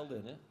child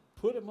in it,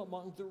 put him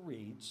among the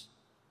reeds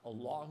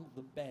along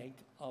the bank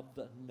of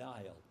the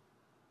Nile.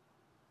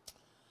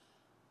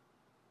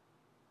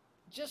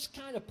 Just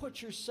kind of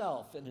put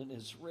yourself in an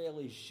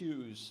Israeli's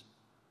shoes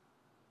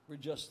for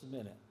just a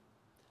minute.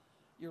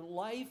 Your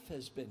life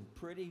has been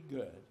pretty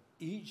good.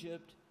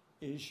 Egypt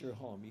is your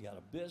home. You got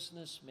a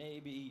business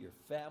maybe, your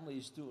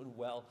family's doing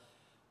well,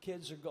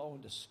 kids are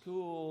going to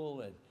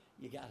school, and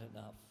you got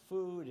enough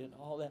food and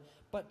all that.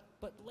 But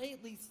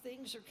lately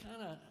things are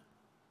kind of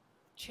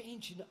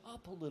changing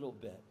up a little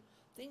bit.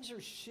 Things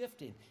are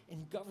shifting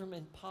in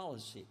government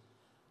policy.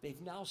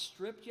 They've now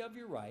stripped you of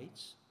your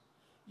rights.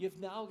 You've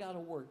now got to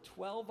work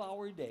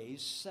 12-hour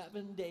days,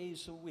 7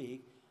 days a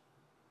week.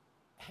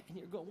 And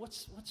you're going,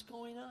 what's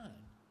going on?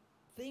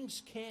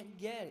 Things can't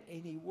get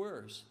any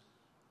worse.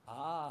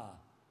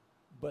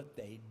 But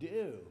they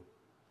do.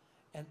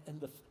 And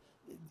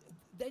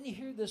then you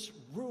hear this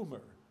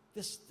rumor,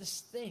 this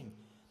thing.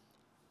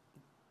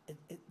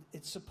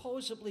 It's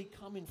supposedly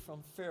coming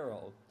from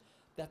Pharaoh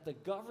that the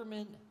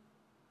government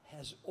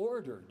has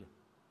ordered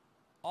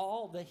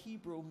all the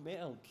Hebrew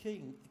male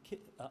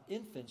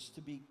infants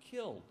to be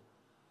killed.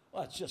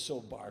 Well, it's just so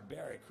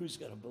barbaric. Who's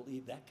going to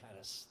believe that kind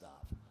of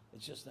stuff?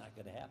 It's just not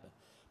going to happen.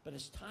 But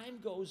as time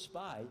goes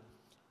by,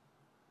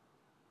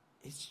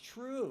 it's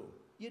true.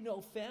 You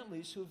know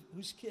families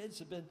whose kids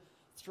have been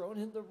thrown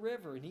in the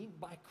river and eaten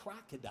by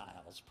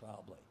crocodiles,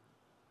 probably,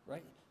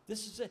 right?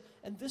 This is it.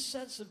 And this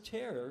sense of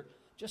terror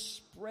just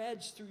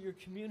spreads through your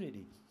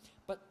community.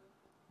 But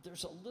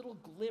there's a little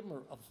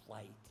glimmer of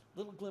light,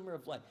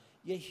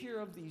 You hear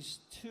of these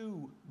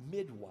 2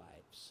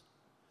 midwives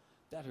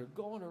that are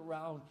going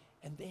around,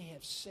 and they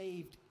have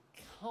saved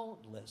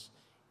countless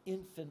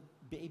infant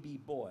baby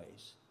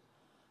boys.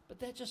 But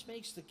that just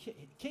makes the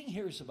king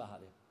hears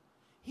about it.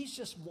 He's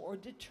just more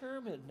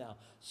determined now.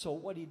 So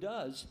what he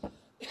does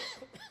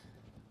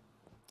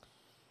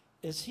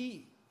is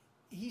he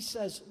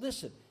says,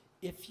 listen,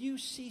 if you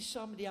see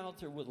somebody out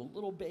there with a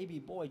little baby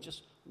boy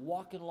just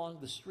walking along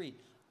the street,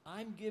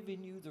 I'm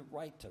giving you the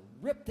right to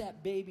rip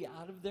that baby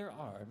out of their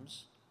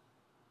arms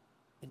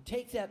and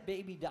take that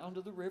baby down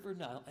to the river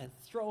Nile and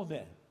throw him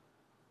in.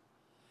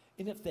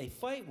 And if they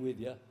fight with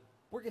you,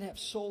 we're going to have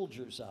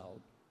soldiers out,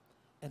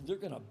 and they're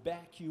going to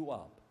back you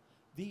up.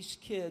 These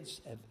kids,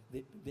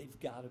 they've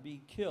got to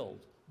be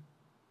killed.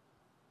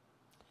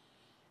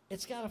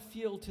 It's got to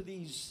feel to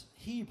these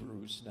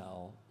Hebrews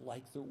now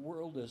like the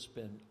world has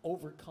been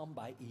overcome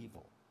by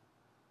evil.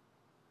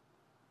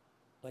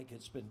 Like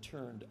it's been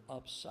turned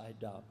upside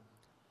down.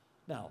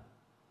 Now,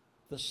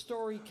 the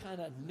story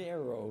kind of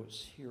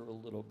narrows here a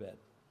little bit.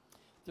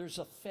 There's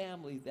a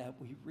family that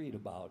we read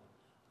about.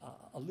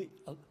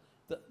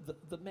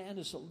 The man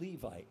is a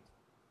Levite.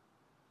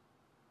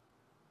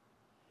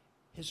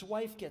 His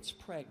wife gets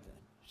pregnant.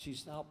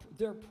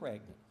 They're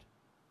pregnant.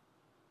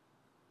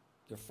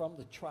 They're from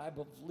the tribe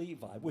of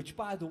Levi, which,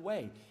 by the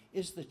way,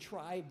 is the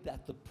tribe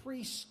that the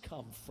priests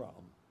come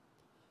from.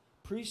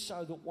 Priests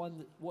are the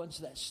ones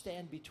that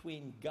stand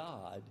between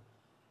God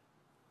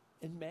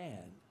and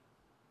man,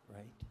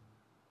 right?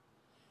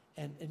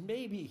 And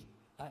maybe,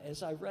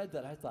 as I read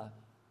that, I thought,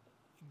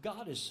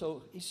 God he's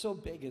so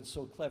big and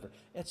so clever.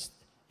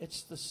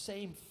 It's the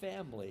same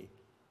family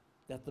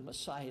that the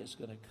Messiah is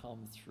going to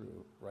come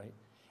through, right?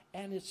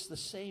 And it's the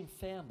same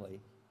family,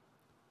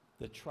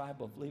 the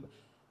tribe of Levi,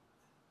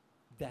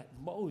 that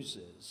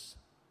Moses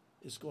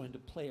is going to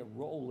play a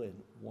role in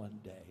one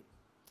day.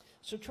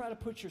 So try to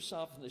put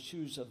yourself in the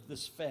shoes of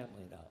this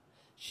family now.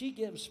 She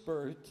gives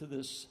birth to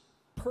this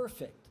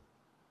perfect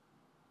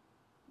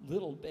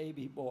little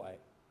baby boy.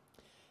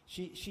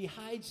 She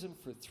hides him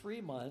for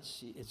 3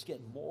 months. It's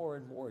getting more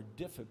and more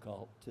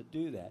difficult to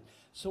do that.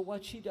 So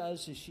what she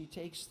does is she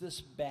takes this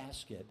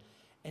basket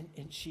and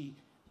she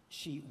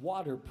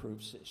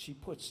waterproofs it. She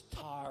puts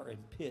tar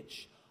and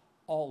pitch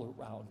all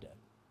around it.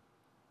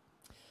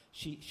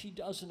 She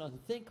does an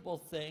unthinkable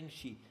thing.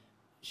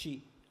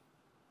 She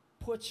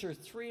puts her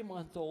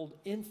 3-month-old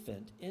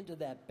infant into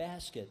that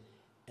basket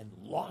and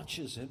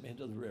launches him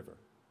into the river.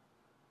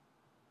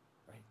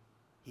 Right?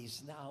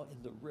 He's now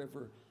in the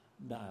river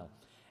Nile.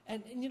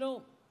 And you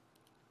know,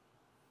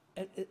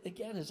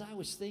 again, as I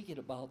was thinking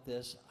about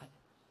this,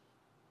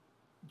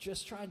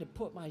 just trying to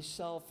put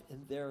myself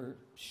in their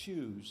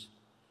shoes,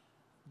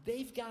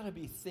 they've got to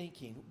be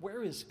thinking,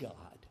 where is God?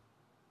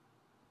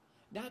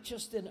 Not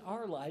just in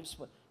our lives,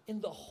 but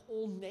in the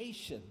whole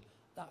nation,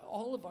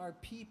 all of our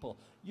people,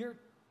 your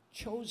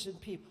chosen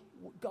people.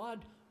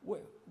 God,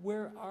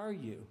 where are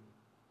you?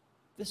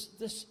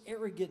 This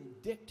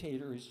arrogant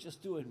dictator is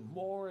just doing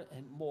more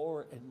and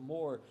more and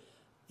more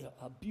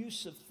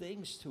abusive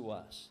things to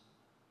us.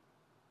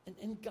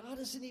 And God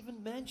isn't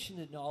even mentioned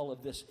in all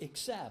of this,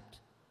 except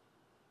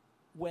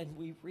when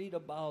we read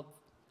about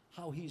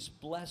how he's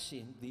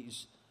blessing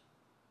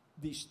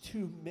these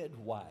two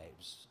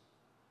midwives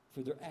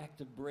for their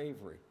act of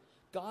bravery.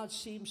 God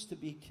seems to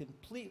be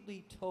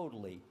completely,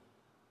 totally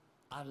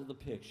out of the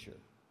picture,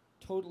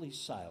 totally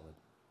silent.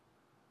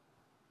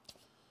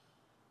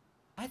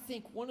 I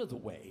think one of the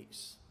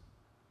ways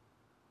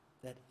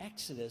that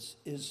Exodus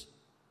is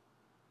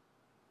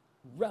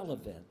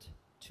relevant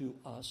to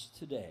us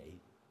today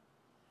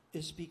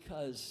is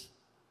because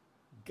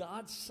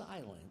God's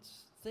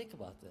silence, think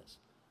about this,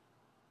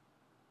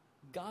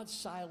 God's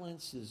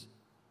silence is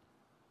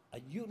a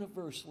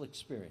universal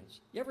experience.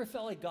 You ever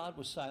felt like God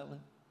was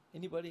silent?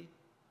 Anybody?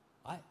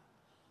 I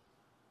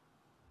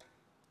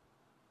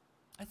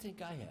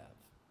think I have.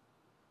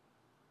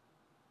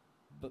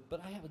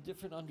 But I have a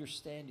different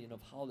understanding of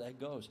how that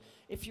goes.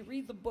 If you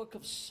read the book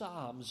of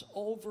Psalms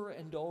over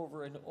and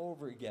over and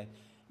over again,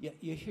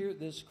 you hear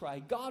this cry,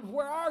 God,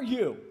 where are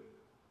you?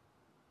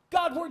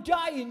 God, we're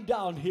dying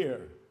down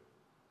here.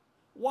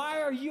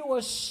 Why are you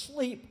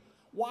asleep?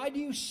 Why do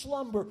you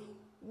slumber?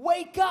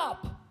 Wake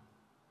up!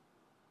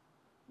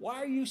 Why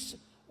are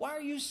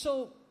you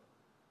so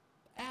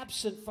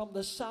absent from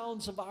the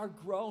sounds of our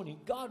groaning?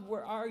 God,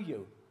 where are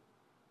you?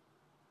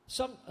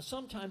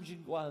 Sometimes you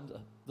can go on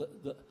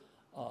the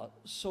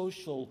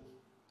social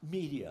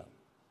media,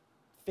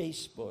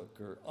 Facebook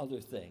or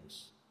other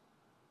things.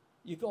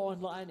 You go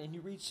online and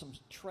you read some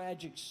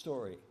tragic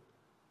story.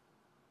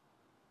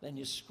 Then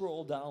you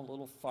scroll down a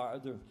little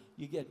farther.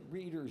 You get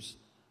readers'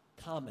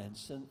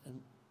 comments, and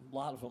a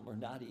lot of them are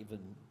not even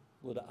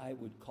what I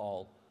would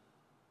call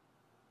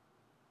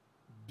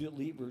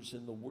believers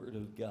in the Word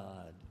of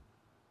God.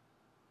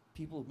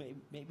 People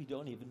maybe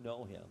don't even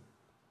know Him.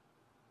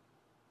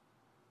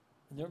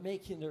 And they're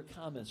making their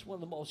comments. One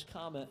of the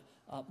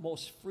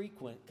most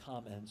frequent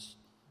comments,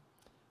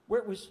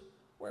 where was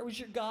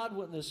your God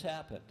when this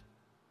happened?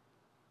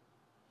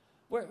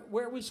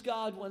 Where was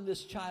God when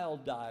this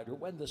child died or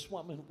when this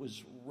woman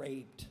was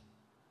raped?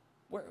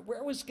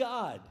 Where was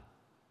God?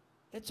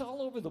 It's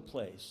all over the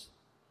place.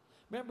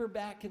 Remember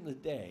back in the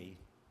day,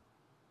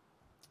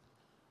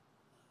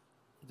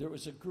 there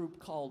was a group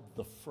called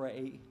The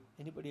Fray.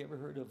 Anybody ever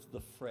heard of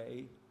The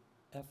Fray?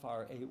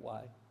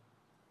 F-R-A-Y?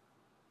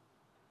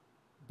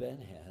 Ben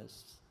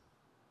has.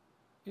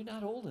 You're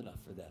not old enough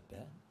for that,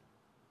 Ben.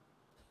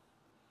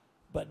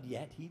 But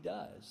yet he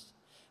does.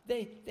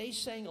 They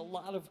sang a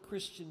lot of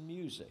Christian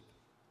music.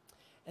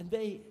 And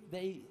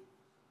they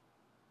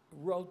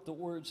wrote the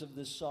words of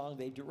this song.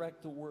 They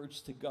direct the words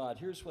to God.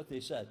 Here's what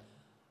they said.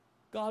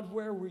 God,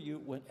 where were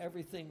you when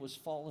everything was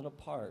falling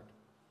apart?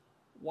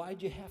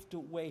 Why'd you have to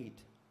wait?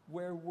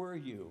 Where were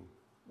you?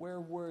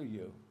 Where were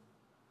you?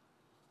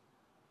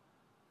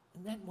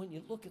 And then when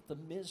you look at the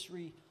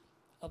misery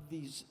of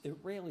these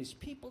Israelis,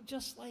 people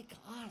just like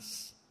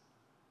us,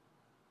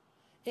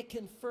 it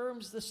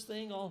confirms this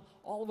thing all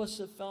of us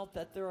have felt,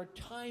 that there are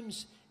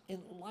times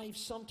in life,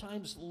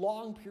 sometimes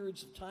long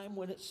periods of time,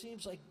 when it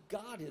seems like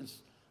God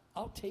is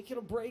out taking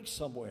a break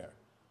somewhere.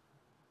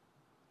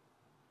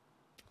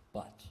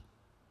 But,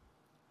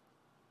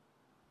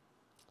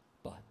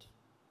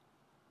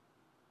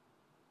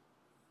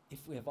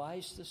 if we have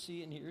eyes to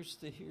see and ears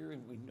to hear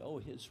and we know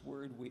His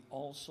Word, we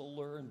also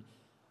learn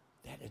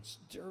that it's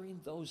during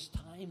those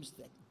times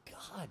that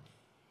God,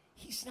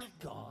 He's not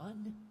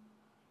gone.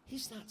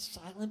 He's not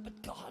silent,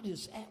 but God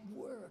is at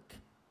work.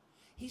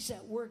 He's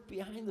at work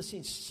behind the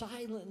scenes,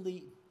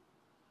 silently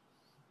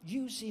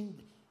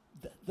using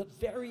the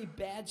very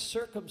bad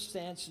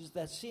circumstances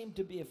that seem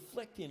to be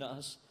afflicting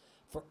us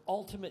for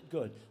ultimate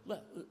good.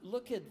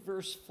 Look at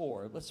verse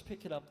 4. Let's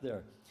pick it up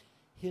there.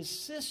 His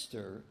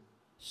sister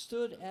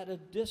stood at a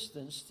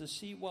distance to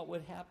see what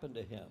would happen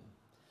to him.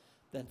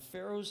 Then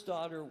Pharaoh's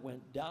daughter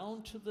went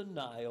down to the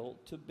Nile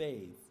to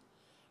bathe.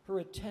 Her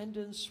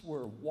attendants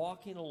were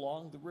walking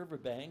along the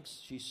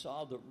riverbanks. She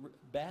saw the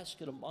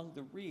basket among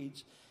the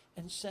reeds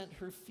and sent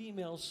her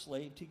female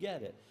slave to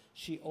get it.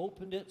 She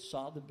opened it,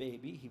 saw the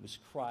baby. He was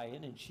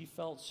crying, and she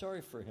felt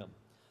sorry for him.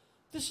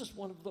 This is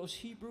one of those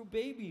Hebrew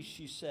babies,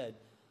 she said.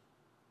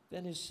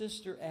 Then his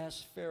sister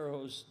asked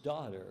Pharaoh's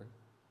daughter,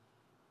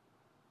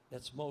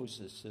 that's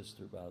Moses'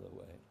 sister, by the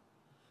way,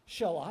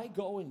 shall I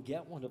go and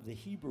get one of the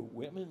Hebrew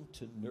women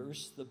to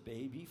nurse the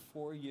baby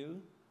for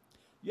you?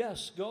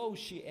 Yes, go,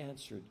 she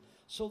answered.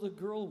 So the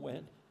girl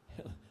went,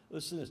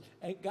 listen to this,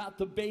 and got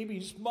the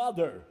baby's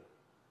mother.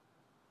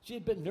 She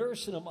had been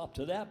nursing him up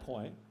to that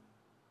point.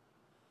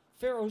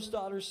 Pharaoh's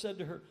daughter said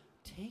to her,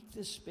 take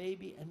this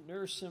baby and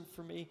nurse him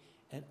for me,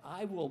 and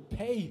I will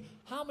pay.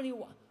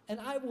 And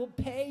I will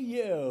pay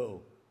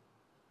you.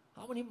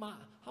 How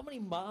many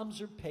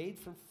moms are paid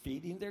for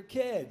feeding their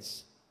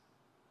kids?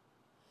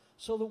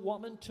 So the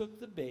woman took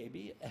the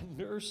baby and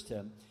nursed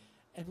him.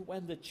 And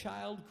when the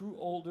child grew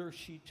older,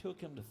 she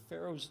took him to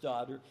Pharaoh's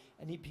daughter,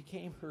 and he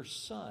became her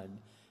son.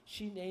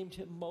 She named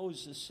him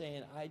Moses,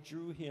 saying, I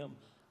drew him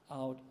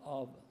out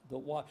of the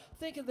water.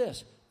 Think of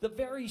this. The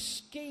very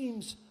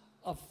schemes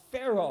of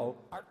Pharaoh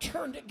are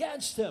turned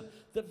against him.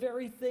 The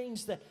very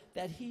things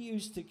that he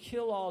used to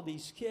kill all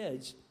these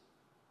kids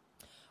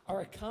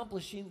are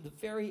accomplishing the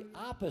very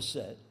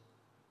opposite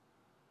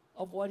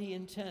of what he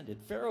intended.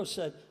 Pharaoh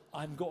said,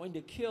 I'm going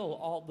to kill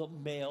all the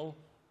male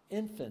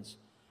infants.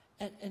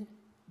 And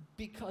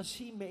because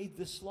he made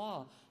this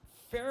law,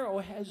 Pharaoh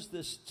has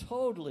this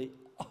totally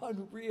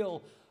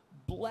unreal,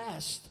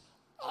 blessed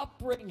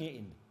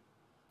upbringing.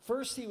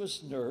 First, he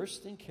was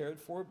nursed and cared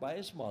for by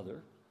his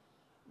mother,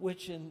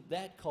 which in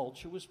that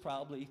culture was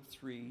probably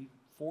 3-4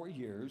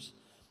 years.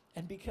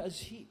 And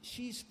because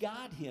she's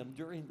got him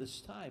during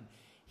this time,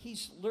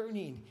 he's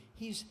learning.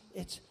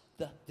 It's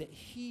the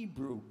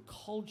Hebrew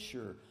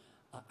culture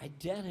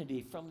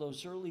identity from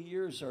those early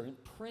years are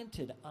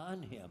imprinted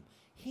on him.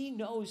 He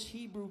knows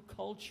Hebrew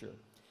culture.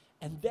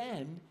 And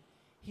then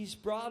he's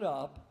brought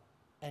up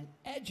and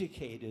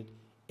educated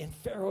in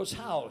Pharaoh's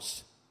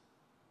house,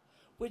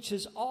 which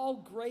is all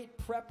great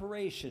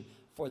preparation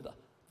for the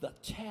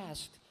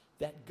task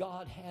that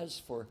God has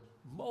for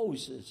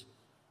Moses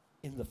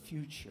in the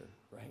future,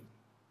 right?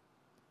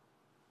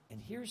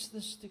 And here's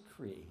this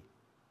decree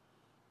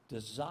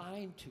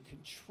designed to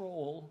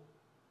control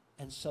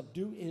and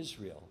subdue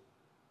Israel,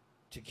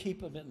 to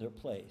keep them in their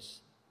place.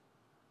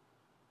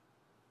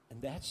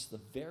 And that's the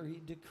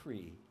very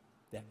decree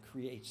that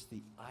creates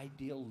the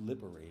ideal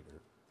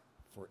liberator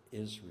for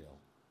Israel.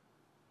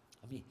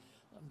 I'm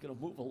going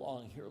to move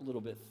along here a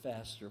little bit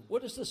faster.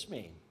 What does this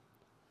mean?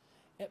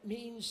 It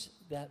means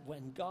that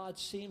when God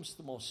seems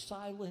the most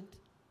silent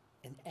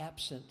and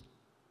absent,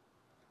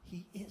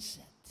 he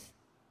isn't.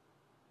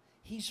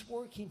 He's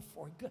working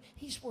for good.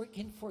 He's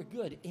working for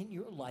good in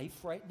your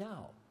life right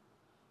now.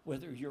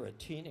 Whether you're a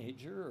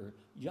teenager or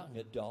young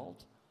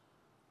adult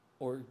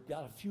or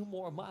got a few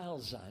more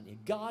miles on you,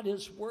 God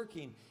is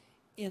working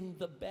in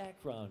the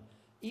background,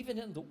 even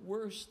in the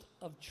worst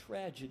of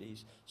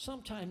tragedies.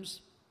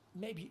 Sometimes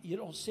maybe you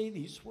don't say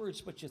these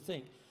words, but you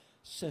think,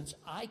 since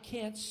I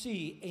can't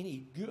see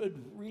any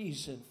good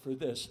reason for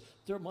this,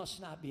 there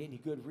must not be any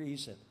good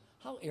reason.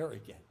 How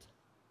arrogant.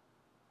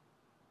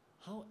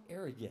 How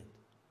arrogant.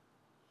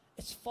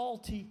 It's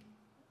faulty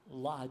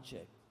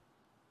logic.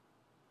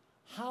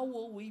 How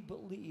will we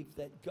believe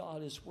that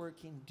God is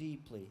working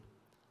deeply?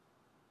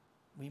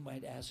 We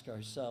might ask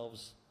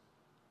ourselves,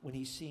 when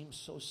he seems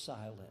so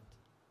silent.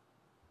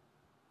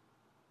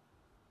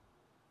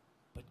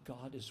 But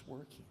God is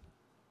working.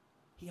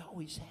 He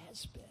always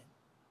has been.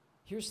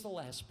 Here's the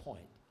last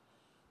point.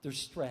 There's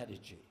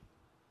strategy.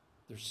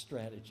 There's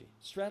strategy.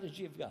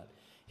 Strategy of God.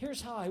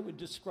 Here's how I would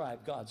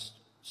describe God's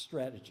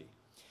strategy.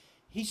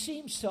 He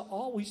seems to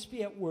always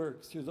be at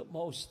work through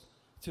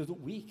the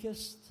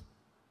weakest,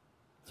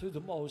 through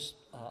the most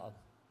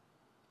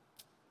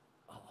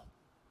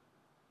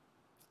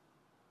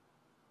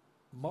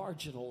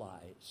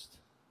marginalized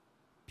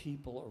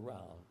people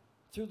around,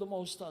 through the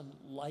most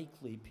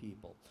unlikely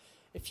people.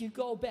 If you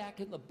go back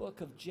in the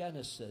book of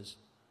Genesis,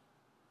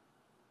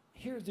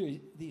 here are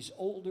these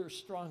older,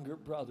 stronger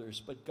brothers,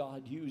 but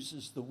God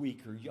uses the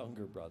weaker,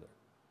 younger brother,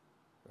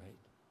 right?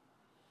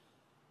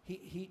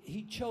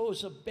 He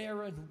chose a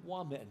barren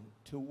woman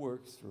to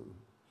work through.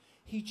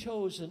 He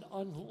chose an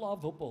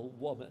unlovable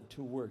woman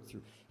to work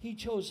through. He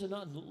chose an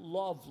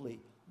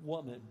unlovely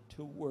woman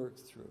to work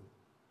through.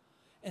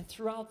 And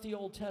throughout the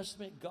Old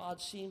Testament, God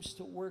seems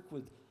to work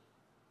with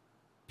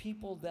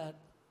people that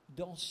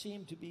don't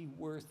seem to be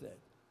worth it,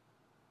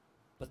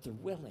 but they're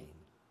willing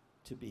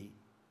to be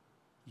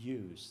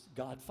used.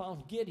 God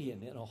found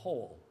Gideon in a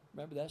hole.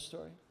 Remember that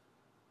story?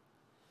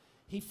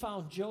 He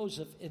found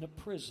Joseph in a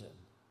prison.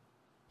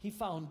 He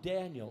found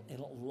Daniel in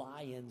a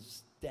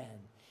lion's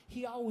den.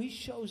 He always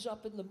shows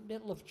up in the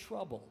middle of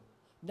trouble,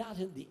 not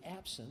in the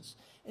absence.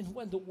 And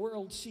when the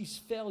world sees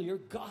failure,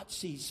 God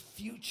sees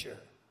future.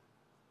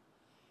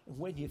 And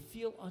when you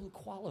feel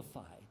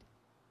unqualified,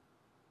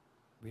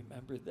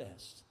 remember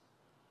this.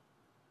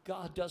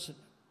 God doesn't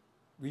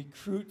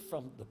recruit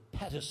from the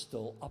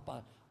pedestal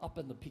up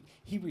in the peak.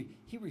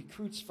 He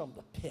recruits from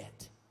the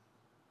pit.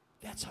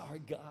 That's our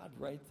God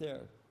right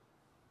there.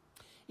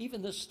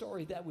 Even the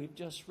story that we've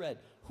just read,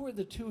 who are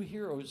the two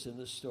heroes in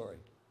this story?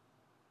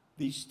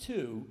 These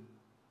two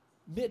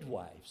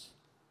midwives.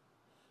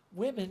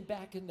 Women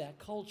back in that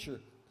culture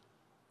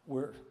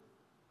were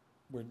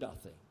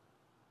nothing.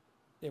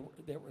 They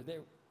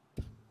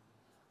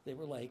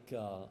were like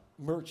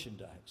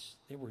merchandise.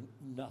 They were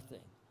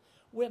nothing.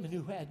 Women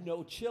who had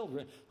no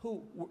children,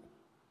 who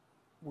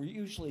were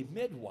usually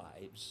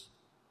midwives,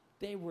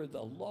 they were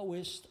the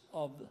lowest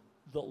of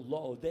the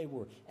low. They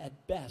were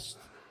at best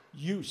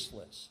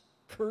useless,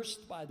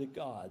 cursed by the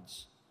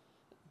gods.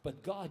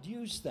 But God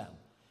used them,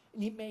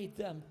 and he made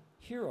them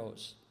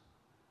heroes.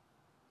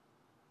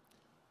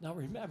 Now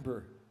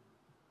remember,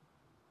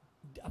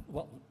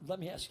 well, let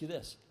me ask you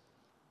this.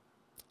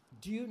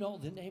 Do you know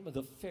the name of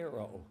the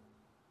Pharaoh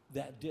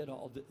that did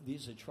all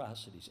these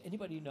atrocities?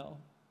 Anybody know?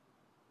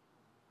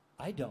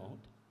 I don't.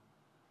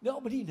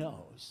 Nobody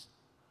knows.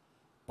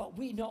 But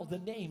we know the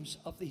names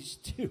of these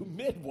two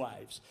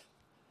midwives.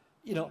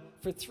 You know,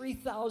 for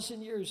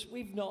 3,000 years,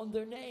 we've known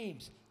their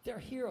names. They're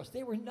heroes.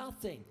 They were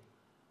nothing.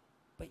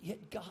 But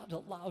yet God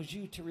allows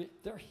you to,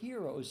 they're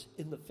heroes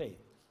in the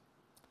faith.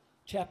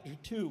 Chapter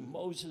 2,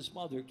 Moses'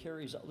 mother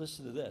carries out,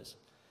 listen to this.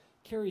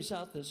 carries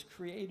out this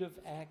creative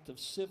act of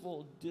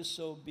civil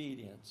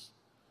disobedience.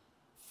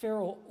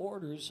 Pharaoh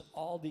orders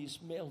all these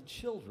male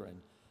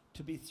children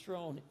to be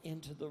thrown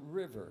into the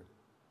river,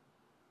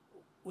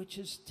 which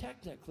is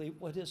technically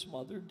what his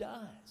mother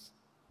does,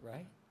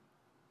 right?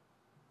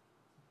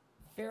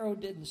 Pharaoh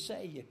didn't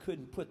say you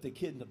couldn't put the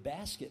kid in the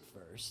basket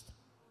first.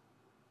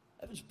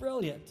 That was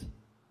brilliant.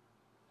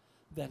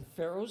 Then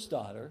Pharaoh's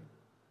daughter,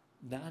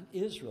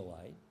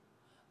 non-Israelite,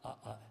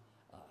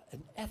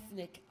 an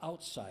ethnic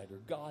outsider,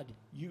 God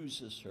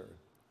uses her.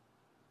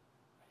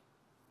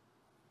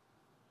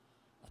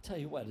 I'll tell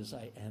you what, as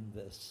I end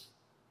this,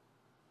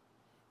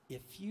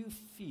 if you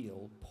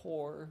feel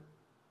poor,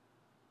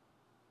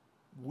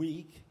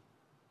 weak,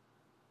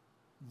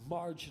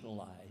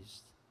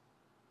 marginalized,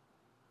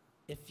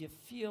 if you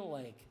feel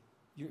like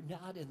you're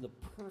not in the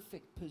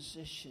perfect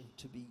position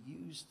to be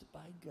used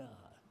by God,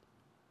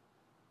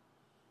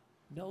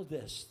 know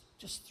this,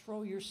 just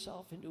throw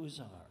yourself into his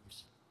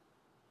arms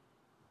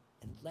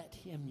and let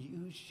him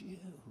use you.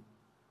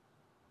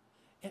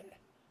 And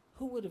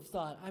who would have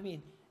thought, I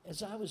mean,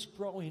 as I was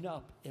growing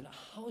up in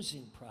a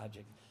housing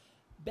project,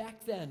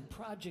 back then,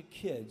 Project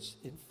Kids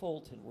in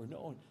Fulton were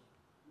known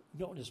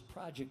as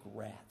Project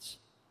Rats.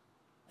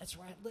 That's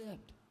where I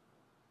lived.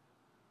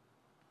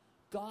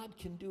 God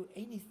can do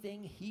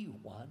anything he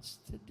wants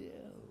to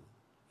do.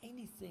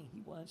 Anything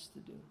he wants to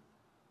do.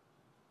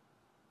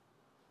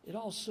 It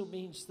also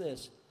means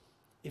this.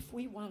 If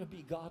we want to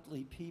be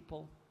godly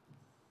people,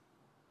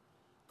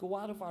 go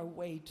out of our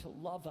way to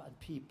love on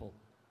people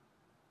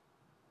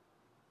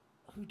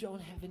who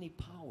don't have any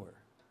power,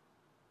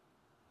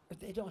 or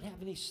they don't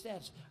have any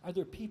status. Are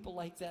there people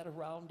like that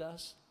around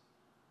us?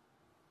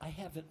 I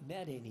haven't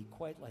met any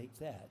quite like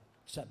that,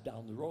 except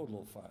down the road a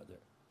little farther.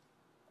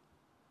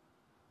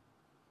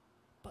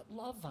 But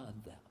love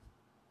on them.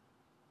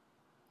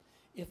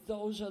 If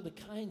those are the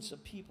kinds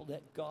of people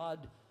that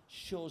God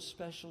shows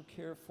special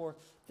care for,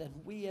 then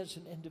we as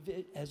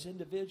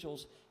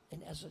individuals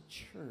and as a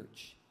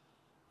church,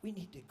 we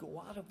need to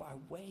go out of our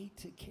way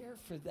to care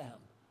for them.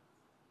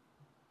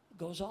 It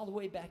goes all the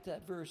way back to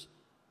that verse,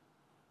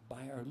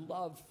 by our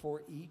love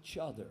for each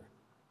other,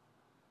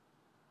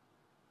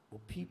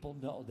 will people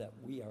know that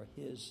we are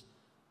his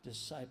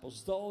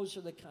disciples. Those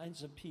are the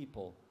kinds of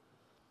people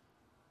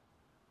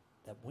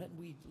that when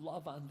we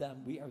love on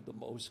them, we are the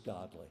most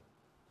godly.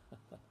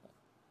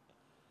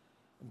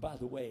 And by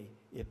the way,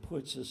 it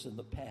puts us in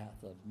the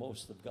path of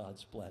most of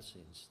God's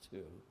blessings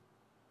too.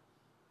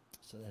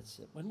 So that's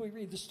it. When we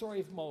read the story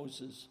of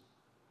Moses,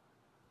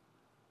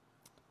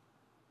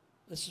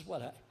 this is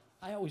what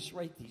I always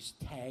write these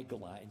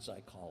taglines,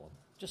 I call them,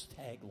 just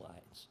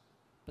taglines.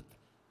 But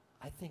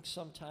I think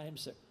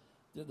sometimes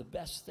they're the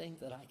best thing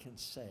that I can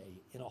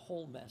say in a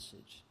whole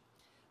message.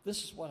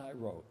 This is what I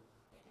wrote.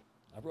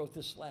 I wrote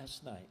this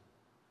last night.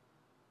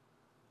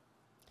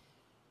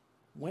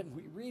 When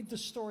we read the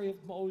story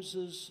of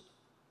Moses,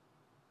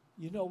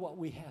 you know what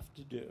we have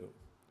to do.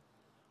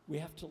 We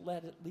have to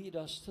let it lead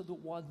us to the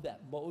one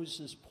that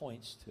Moses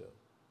points to.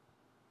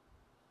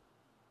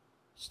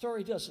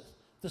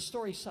 The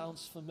story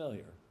sounds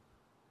familiar.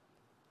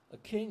 A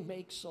king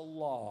makes a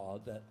law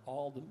that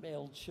all the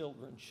male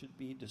children should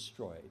be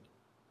destroyed.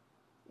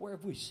 Where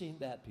have we seen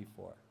that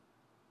before?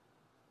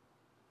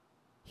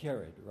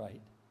 Herod,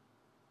 right?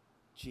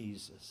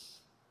 Jesus.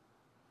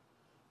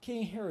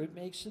 King Herod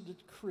makes a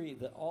decree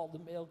that all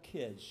the male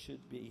kids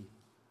should be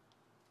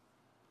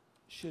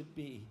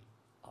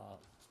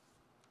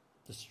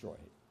destroyed.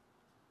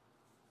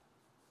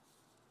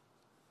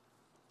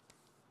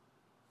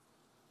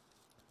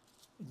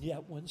 And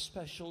yet one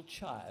special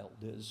child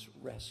is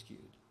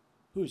rescued.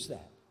 Who's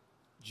that?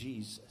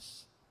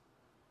 Jesus.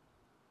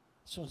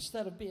 So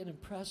instead of being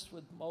impressed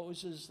with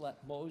Moses,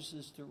 let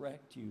Moses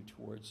direct you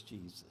towards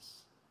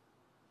Jesus.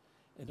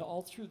 And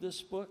all through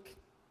this book,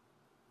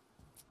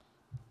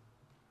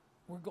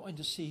 we're going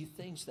to see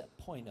things that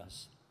point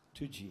us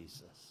to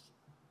Jesus.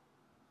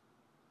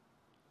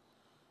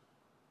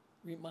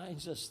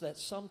 Reminds us that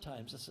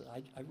sometimes,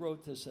 I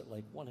wrote this at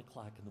like 1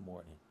 o'clock in the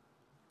morning.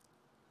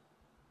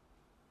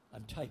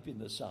 I'm typing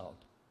this out.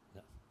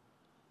 No.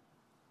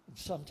 And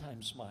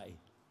sometimes my,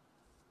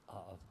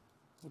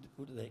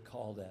 what do they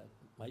call that?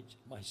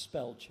 My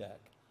spell check.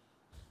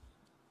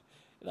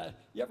 And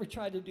you ever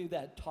try to do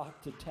that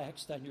talk to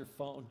text on your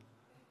phone?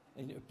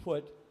 And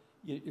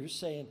you're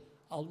saying,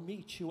 I'll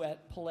meet you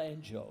at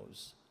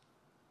Palanjo's.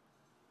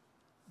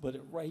 But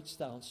it writes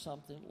down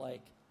something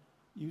like,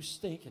 you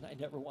stink and I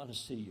never want to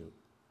see you.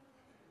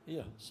 You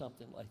know,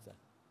 something like that.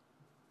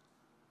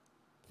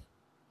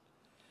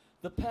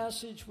 The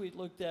passage we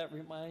looked at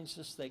reminds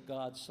us that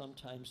God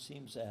sometimes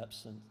seems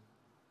absent.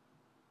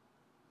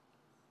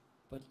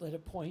 But let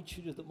it point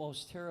you to the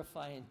most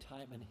terrifying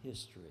time in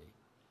history,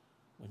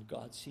 when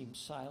God seemed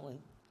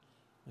silent,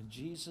 when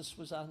Jesus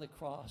was on the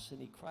cross and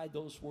he cried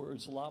those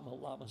words, Lama,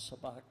 Lama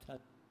Sabachthani.